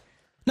 like,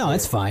 no,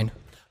 it's fine.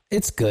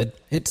 It's good.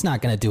 It's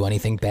not going to do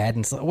anything bad.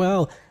 And it's like,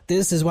 well,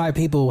 this is why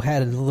people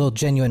had a little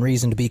genuine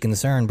reason to be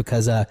concerned,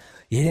 because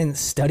you didn't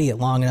study it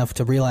long enough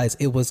to realize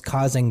it was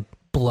causing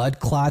blood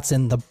clots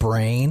in the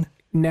brain.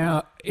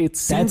 Now, it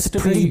seems That's to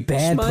a pretty be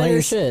bad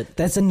place. Shit.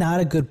 That's not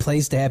a good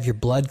place to have your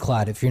blood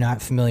clot if you're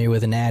not familiar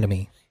with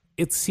anatomy.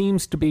 It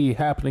seems to be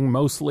happening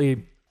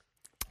mostly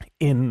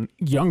in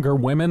younger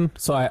women.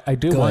 So I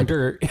do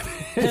wonder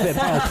if it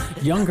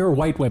has younger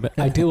white women.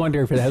 I do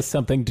wonder if it has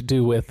something to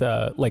do with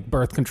like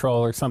birth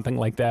control or something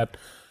like that.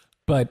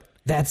 But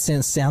that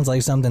sounds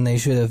like something they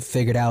should have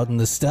figured out in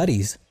the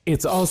studies.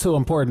 It's also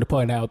important to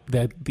point out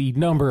that the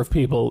number of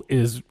people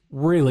is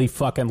really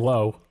fucking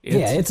low.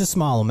 It's a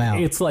small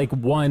amount. It's like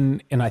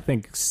 1 in, I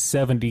think,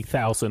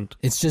 70,000.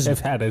 It's just have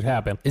had it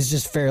happen. It's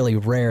just fairly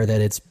rare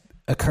that it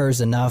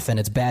occurs enough and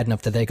it's bad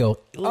enough that they go,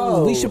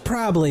 we should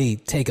probably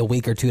take a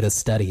week or two to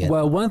study it.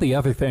 Well, one of the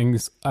other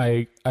things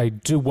I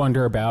do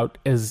wonder about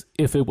is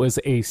if it was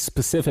a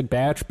specific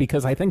batch,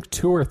 because I think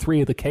 2 or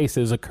 3 of the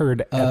cases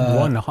occurred at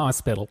one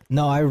hospital.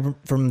 No,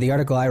 from the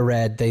article I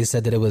read, they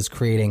said that it was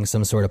creating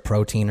some sort of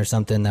protein or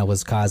something that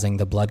was causing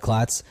the blood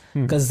clots.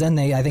 Because then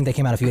I think they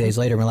came out a few days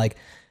later and were like,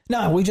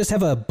 no, we just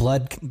have a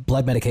blood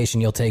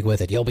medication you'll take with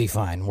it. You'll be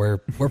fine. We're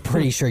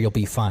pretty sure you'll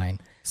be fine.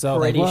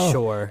 So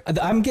sure.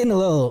 I'm getting a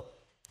little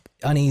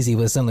uneasy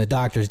with some of the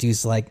doctors.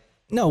 Just like,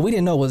 no, we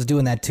didn't know what was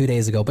doing that 2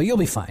 days ago, but you'll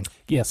be fine.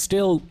 Yeah,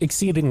 still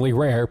exceedingly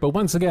rare. But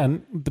once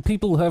again, the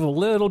people who have a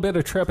little bit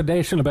of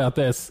trepidation about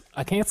this,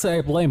 I can't say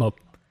I blame them.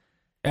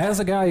 As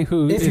a guy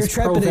who is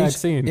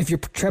pro-vaccine. If your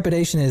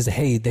trepidation is,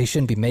 hey, they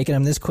shouldn't be making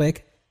them this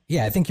quick,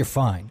 yeah, I think you're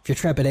fine. If your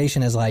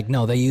trepidation is like,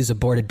 no, they use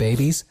aborted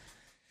babies,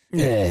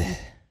 yeah.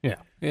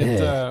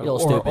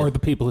 Or the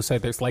people who say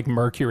there's like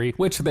mercury,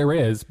 which there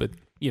is, but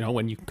you know,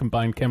 when you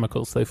combine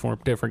chemicals, they form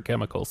different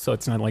chemicals. So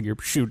it's not like you're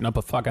shooting up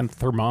a fucking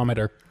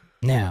thermometer.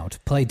 Now, to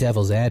play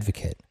devil's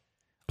advocate,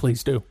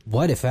 please do.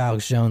 What if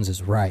Alex Jones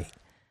is right?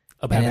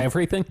 About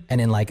everything? And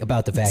in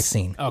about the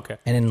vaccine. Okay.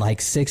 And in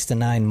 6 to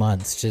 9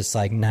 months, just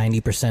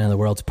 90% of the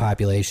world's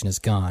population is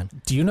gone.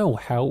 Do you know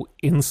how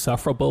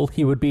insufferable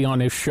he would be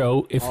on his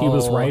show if he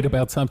was right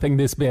about something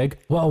this big?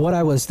 Well, what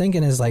I was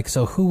thinking is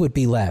so who would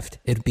be left?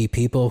 It'd be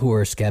people who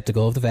are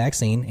skeptical of the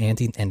vaccine,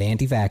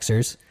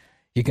 anti-vaxxers.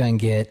 You're going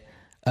to get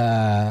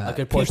a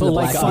good portion of the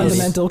black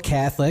fundamental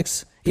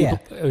Catholics.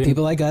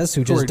 People like us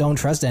who just don't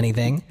trust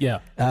anything. Yeah.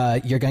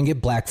 You're going to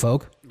get black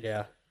folk.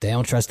 Yeah. They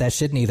don't trust that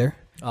shit neither.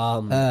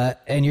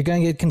 And you're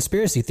going to get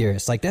conspiracy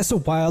theorists. That's a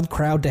wild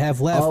crowd to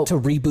have left to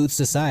reboot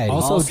society.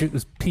 Also,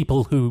 just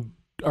people who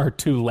are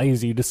too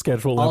lazy to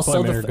schedule an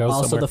appointment or go somewhere.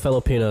 Also the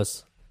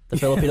Filipinos. The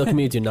Filipino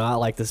community do not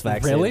like this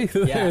vaccine. Really?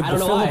 Yeah, I don't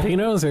know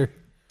Filipinos why. Are...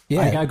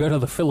 Yeah. I gotta go to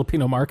the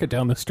Filipino market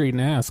down the street and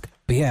ask.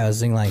 But yeah, I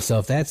was thinking so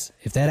if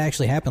that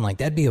actually happened,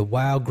 that'd be a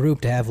wild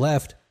group to have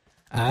left.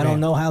 I don't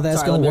know how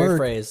that's going to work.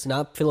 Phrase,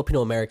 not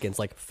Filipino Americans,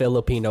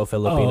 Filipino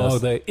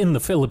Filipinos. Oh, in the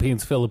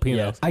Philippines,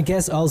 Filipinos. Yeah. I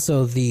guess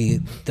also the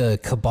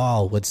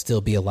cabal would still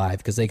be alive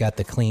because they got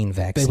the clean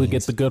vaccines. They would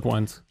get the good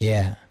ones.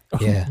 Yeah.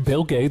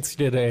 Bill Gates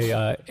did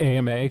a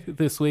AMA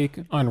this week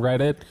on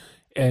Reddit,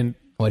 and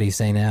what do you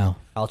say now?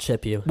 I'll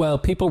chip you. Well,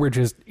 people were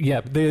just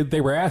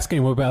they were asking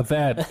him about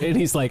that, and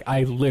he's like,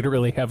 I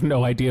literally have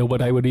no idea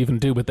what I would even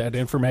do with that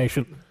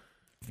information.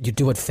 You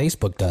do what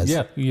Facebook does.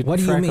 Yeah. What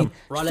do you mean?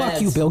 Run fuck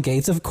ads. you, Bill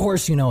Gates. Of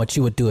course you know what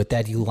you would do with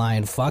that, you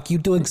lying fuck. You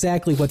do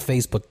exactly what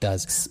Facebook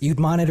does. You'd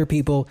monitor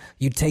people.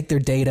 You'd take their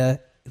data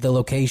the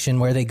location,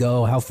 where they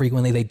go, how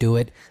frequently they do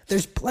it.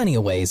 There's plenty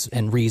of ways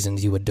and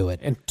reasons you would do it.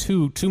 And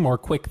two more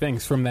quick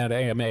things from that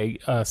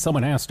AMA.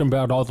 Someone asked him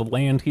about all the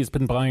land he's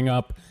been buying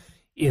up.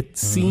 It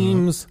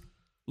seems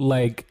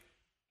like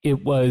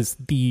it was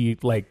the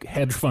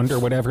hedge fund or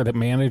whatever that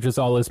manages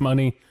all his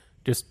money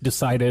just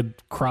decided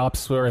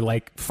crops or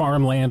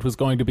farmland was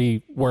going to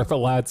be worth a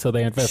lot, so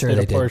they invested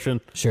a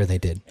portion. Sure they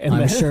did. And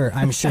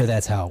I'm sure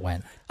that's how it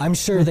went. I'm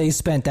sure they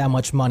spent that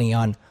much money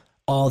on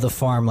all the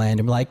farmland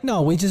and be like,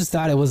 no, we just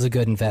thought it was a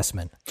good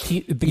investment.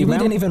 We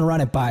didn't even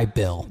run it by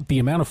Bill. The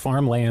amount of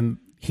farmland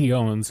he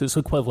owns is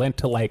equivalent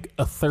to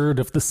a third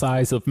of the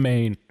size of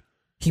Maine.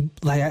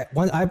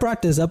 I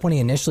brought this up when he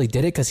initially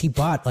did it because he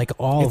bought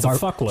all it's of our.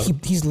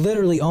 Fuckload. He's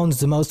literally owns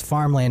the most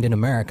farmland in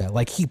America.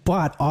 He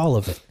bought all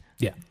of it.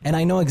 Yeah. And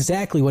I know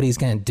exactly what he's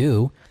going to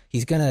do.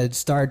 He's going to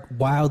start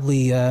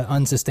wildly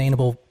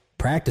unsustainable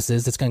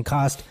practices. It's going to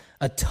cost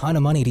a ton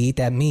of money to eat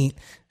that meat,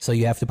 so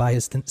you have to buy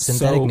his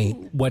synthetic meat.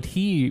 What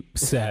he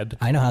said...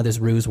 I know how this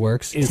ruse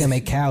works. It's going to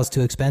make cows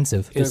too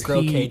expensive. It's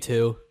grow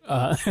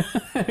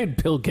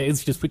K2. Bill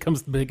Gates just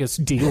becomes the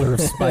biggest dealer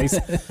of spice.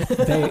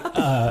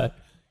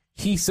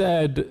 He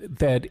said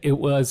that it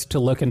was to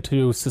look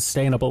into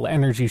sustainable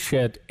energy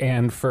shit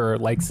and for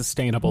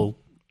sustainable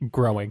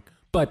growing.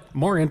 But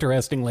more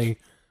interestingly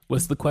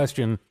was the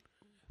question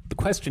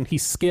he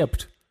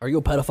skipped. Are you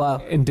a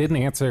pedophile? And didn't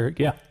answer.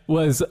 Yeah.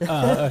 Was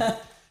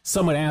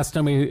someone asked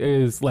him,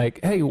 is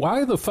hey,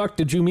 why the fuck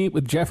did you meet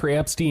with Jeffrey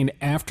Epstein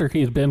after he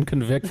had been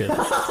convicted?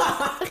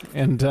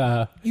 And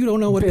you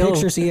don't know what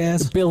pictures he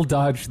has? Bill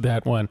dodged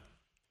that one.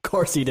 Of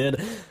course he did.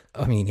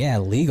 I mean, yeah,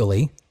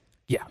 legally.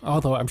 Yeah,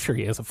 although I'm sure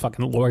he has a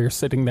fucking lawyer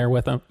sitting there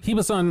with him. He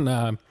was on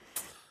the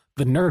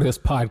Nerdist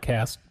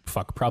podcast,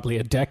 probably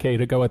a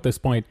decade ago at this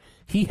point.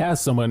 He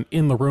has someone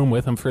in the room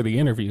with him for the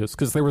interviews,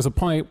 because there was a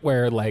point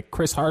where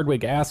Chris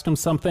Hardwick asked him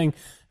something,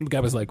 and the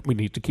guy was like, we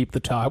need to keep the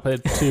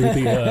topic to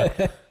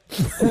the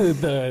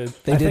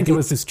I think it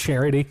was his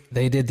charity.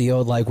 They did the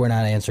old we're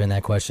not answering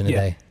that question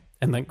today.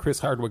 And then Chris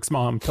Hardwick's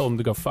mom told him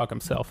to go fuck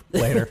himself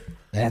later.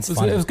 That's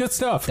funny. It was good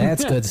stuff.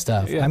 That's good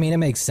stuff. Yeah. I mean, it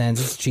makes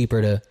sense. It's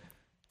cheaper to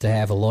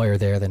have a lawyer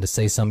there than to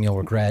say something you'll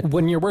regret.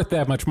 When you're worth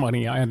that much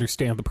money, I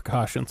understand the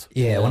precautions.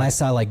 Yeah, when I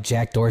saw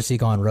Jack Dorsey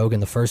go on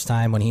Rogan the first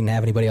time when he didn't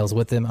have anybody else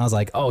with him, I was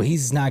like, oh,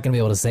 he's not going to be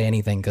able to say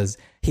anything because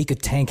he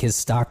could tank his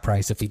stock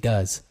price if he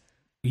does.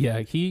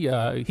 Yeah,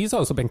 he's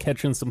also been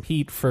catching some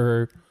heat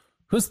for...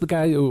 Who's the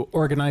guy who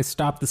organized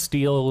Stop the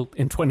Steal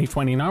in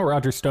 2020? Now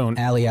Roger Stone.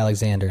 Ali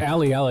Alexander,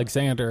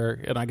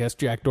 and I guess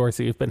Jack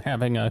Dorsey have been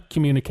having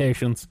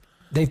communications.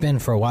 They've been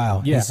for a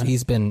while. Yeah.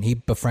 He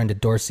befriended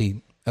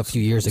Dorsey a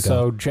few years ago.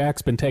 So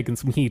Jack's been taking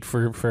some heat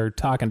for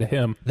talking to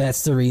him.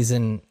 That's the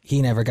reason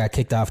he never got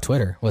kicked off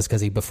Twitter, was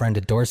because he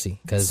befriended Dorsey.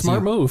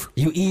 Smart move.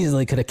 You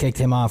easily could have kicked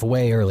him off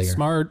way earlier.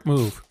 Smart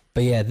move.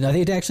 But yeah, no,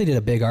 they actually did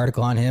a big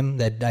article on him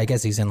that I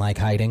guess he's in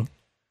hiding.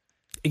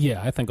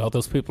 Yeah, I think all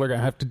those people are going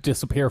to have to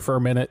disappear for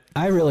a minute.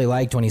 I really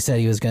liked when he said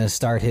he was going to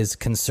start his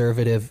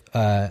conservative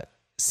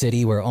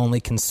city where only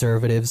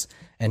conservatives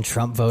and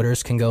Trump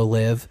voters can go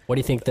live. What do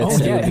you think that's?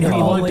 He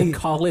wanted to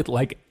call it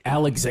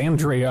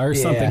Alexandria or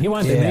something. He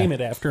wanted to name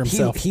it after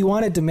himself. He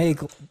wanted to make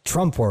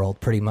Trump World,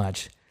 pretty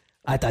much.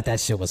 I thought that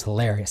shit was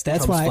hilarious.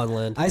 That's Trump's why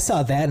Funland. I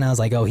saw that and I was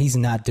like, oh, he's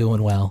not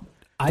doing well.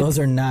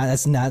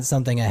 That's not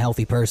something a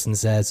healthy person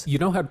says. You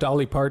know how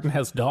Dolly Parton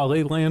has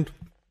Dolly Land?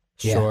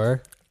 Yeah.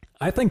 Sure.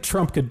 I think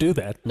Trump could do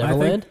that.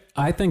 Neverland?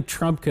 I think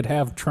Trump could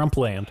have Trump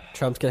Land.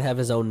 Trump's going to have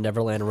his own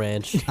Neverland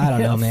Ranch. I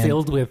don't know, man.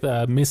 Filled with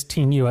Miss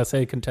Teen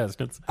USA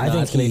contestants. I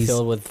think it's going to be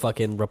filled with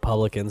fucking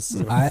Republicans.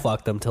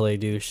 Fuck them till they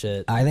do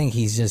shit. I think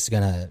he's just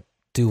going to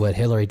do what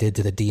Hillary did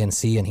to the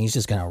DNC, and he's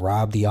just going to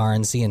rob the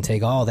RNC and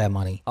take all that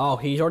money. Oh,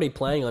 he's already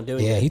planning on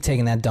doing it. Yeah, he's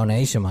taking that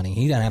donation money.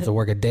 He doesn't have to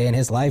work a day in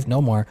his life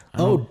no more.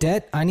 Oh,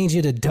 debt, I need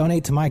you to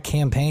donate to my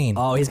campaign.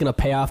 Oh, he's going to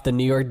pay off the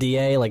New York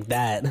DA like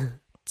that.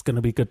 It's going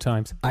to be good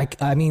times.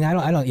 I mean,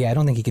 I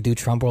don't think he could do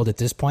Trump World at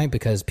this point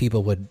because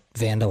people would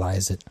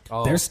vandalize it.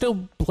 Oh. There's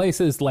still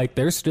places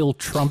there's still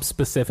Trump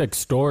specific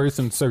stores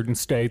in certain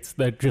states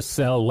that just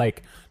sell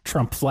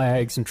Trump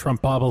flags and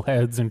Trump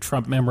bobbleheads and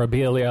Trump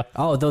memorabilia.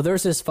 Oh, though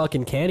there's this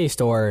fucking candy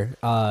store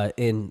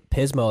in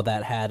Pismo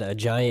that had a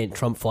giant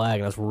Trump flag,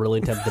 and I was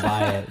really tempted to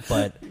buy it.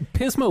 But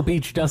Pismo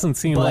Beach doesn't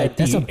seem like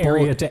the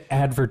area to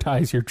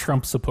advertise your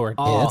Trump support.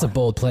 Yeah, that's a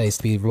bold place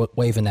to be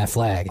waving that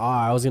flag. Oh,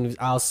 I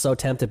was so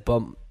tempted,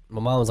 but my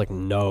mom was like,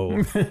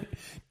 no.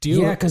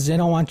 Yeah, because they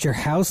don't want your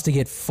house to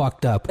get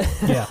fucked up.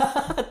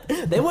 Yeah.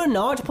 They wouldn't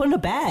know what to put in a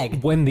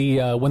bag. When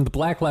the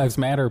Black Lives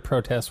Matter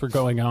protests were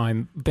going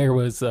on, there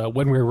was,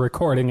 when we were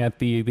recording at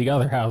the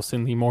other house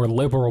in the more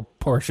liberal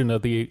portion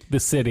of the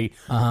city,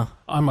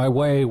 on my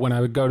way when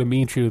I would go to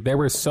meet you, there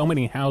were so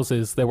many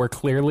houses that were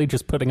clearly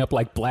just putting up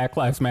like Black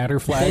Lives Matter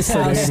flags. This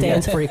house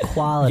stands for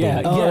equality.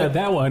 Yeah,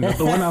 that one.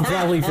 The one on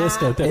Valley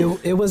Vista.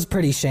 It was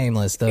pretty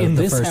shameless, though, in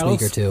the this first house,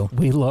 week or two.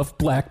 we love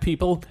black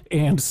people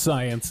and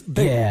science.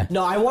 Yeah.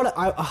 No,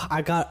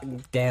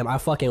 I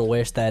fucking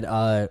wish that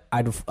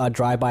I'd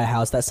drive by a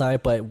house that sign,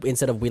 but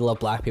instead of we love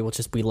black people,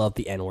 just we love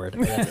the N-word.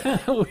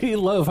 We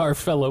love our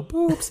fellow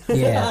boobs.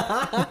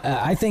 Yeah.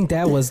 I think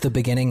that was the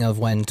beginning of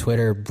when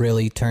Twitter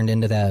really turned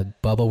into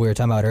that bubble we were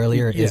talking about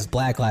earlier, is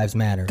Black Lives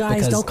Matter.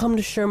 Guys, don't come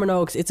to Sherman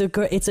Oaks. It's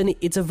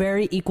a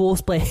very equal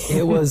place.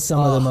 It was some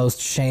of the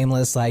most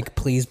shameless, like,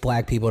 please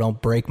black people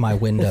don't break my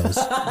windows.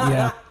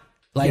 Yeah.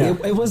 Like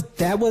it was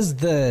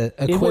the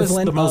equivalent. It was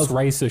the most of,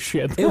 racist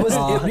shit. It was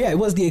it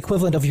was the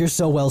equivalent of you're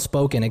so well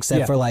spoken,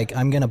 except for like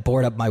I'm gonna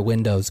board up my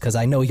windows because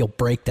I know you'll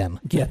break them.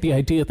 Yeah, the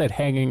idea that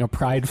hanging a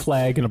pride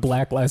flag and a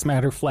Black Lives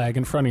Matter flag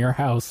in front of your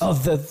house. Oh,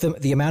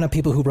 the amount of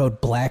people who wrote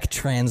Black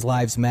Trans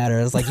Lives Matter.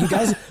 It's like, you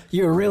guys,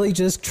 you're really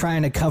just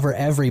trying to cover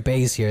every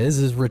base here. This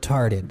is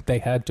retarded. They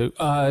had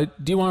to.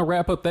 Do you want to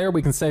wrap up there?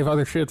 We can save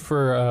other shit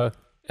for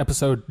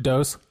episode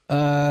dose.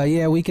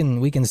 Yeah, we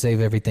can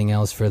save everything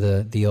else for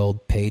the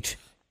old page.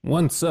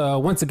 Once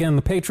again,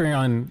 the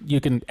Patreon, you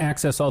can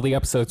access all the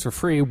episodes for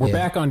free. We're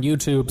back on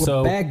YouTube.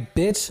 We're back,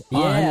 bitch.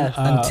 Yeah.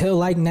 Until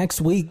like next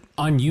week.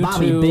 On YouTube,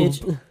 Mommy,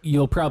 bitch.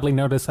 You'll probably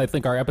notice, I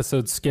think our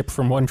episodes skip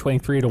from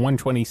 123 to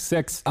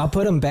 126. I'll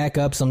put them back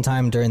up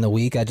sometime during the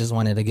week. I just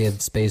wanted to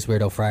give Space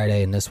Weirdo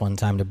Friday and this one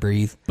time to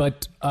breathe.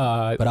 But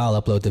I'll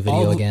upload the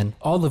video again.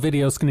 All the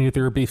videos can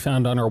either be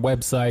found on our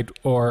website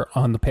or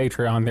on the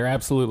Patreon. They're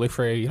absolutely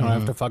free. You don't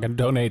have to fucking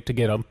donate to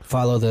get them.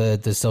 Follow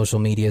the social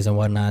medias and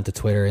whatnot, the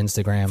Twitter,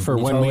 Instagram. For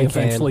when we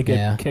eventually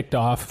get kicked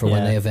off. For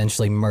when they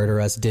eventually murder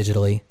us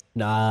digitally.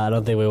 Nah, I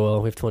don't think we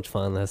will. We have too much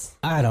fun on this.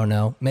 I don't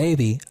know.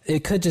 Maybe.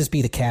 It could just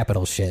be the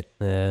capital shit.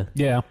 Yeah.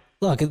 Yeah.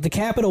 Look, the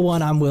capital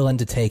one I'm willing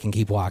to take and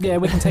keep walking. Yeah,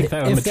 we can take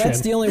that on the If that's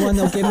chin. the only one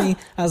they'll give me,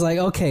 I was like,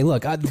 okay,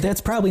 look,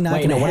 that's probably not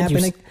going to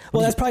happen.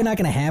 Well, that's probably not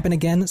going to happen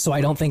again, so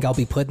I don't think I'll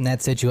be put in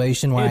that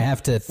situation where I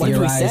have to What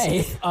did we theorize.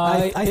 say?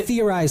 I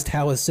theorized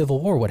how a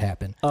civil war would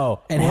happen.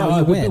 Oh. And how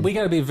you win. We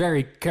got to be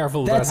very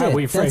careful That's about how it.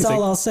 we phrase That's it.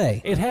 all I'll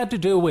say. It had to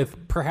do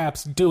with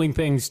perhaps doing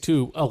things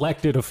to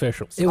elected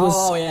officials. It was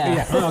Oh,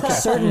 yeah. Okay.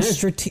 certain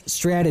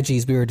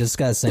strategies we were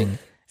discussing.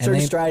 And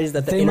Certain strategies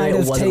that the they might internet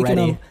have wasn't taken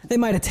ready. them. They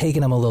might have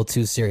taken them a little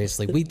too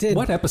seriously. We did.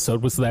 What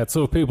episode was that?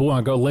 So if people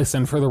want to go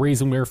listen for the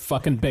reason we were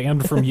fucking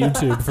banned from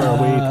YouTube for a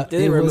week.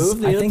 Did they remove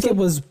the I think episode? it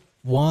was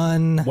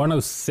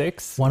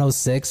 106?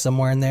 106,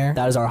 somewhere in there.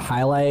 That is our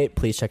highlight.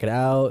 Please check it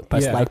out.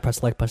 Press Yeah. like,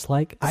 press like, press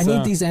like. I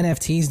need these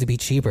NFTs to be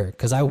cheaper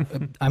because I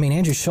mean,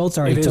 Andrew Schultz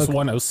It already is took.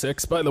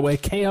 106, by the way.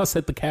 Chaos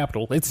at the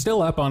Capitol. It's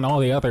still up on all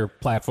the other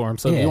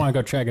platforms, so if Yeah. you want to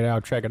go check it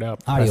out, check it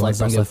out. Audio Press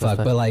ones like, don't give a press like, fuck,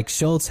 press but like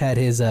Schultz had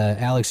his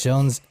Alex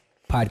Jones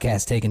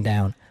podcast taken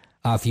down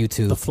off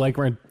YouTube. The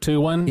Flagrant 2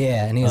 one?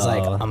 Yeah, and he was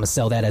like, I'm gonna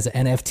sell that as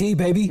an NFT,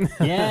 baby.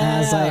 Yeah. And I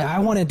was like, I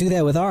want to do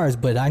that with ours,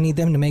 but I need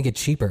them to make it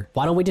cheaper.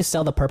 Why don't we just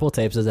sell the purple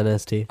tapes as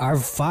NFT? Our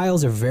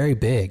files are very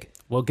big.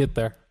 We'll get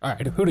there. All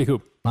right, hooty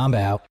hoop. Mamba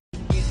out.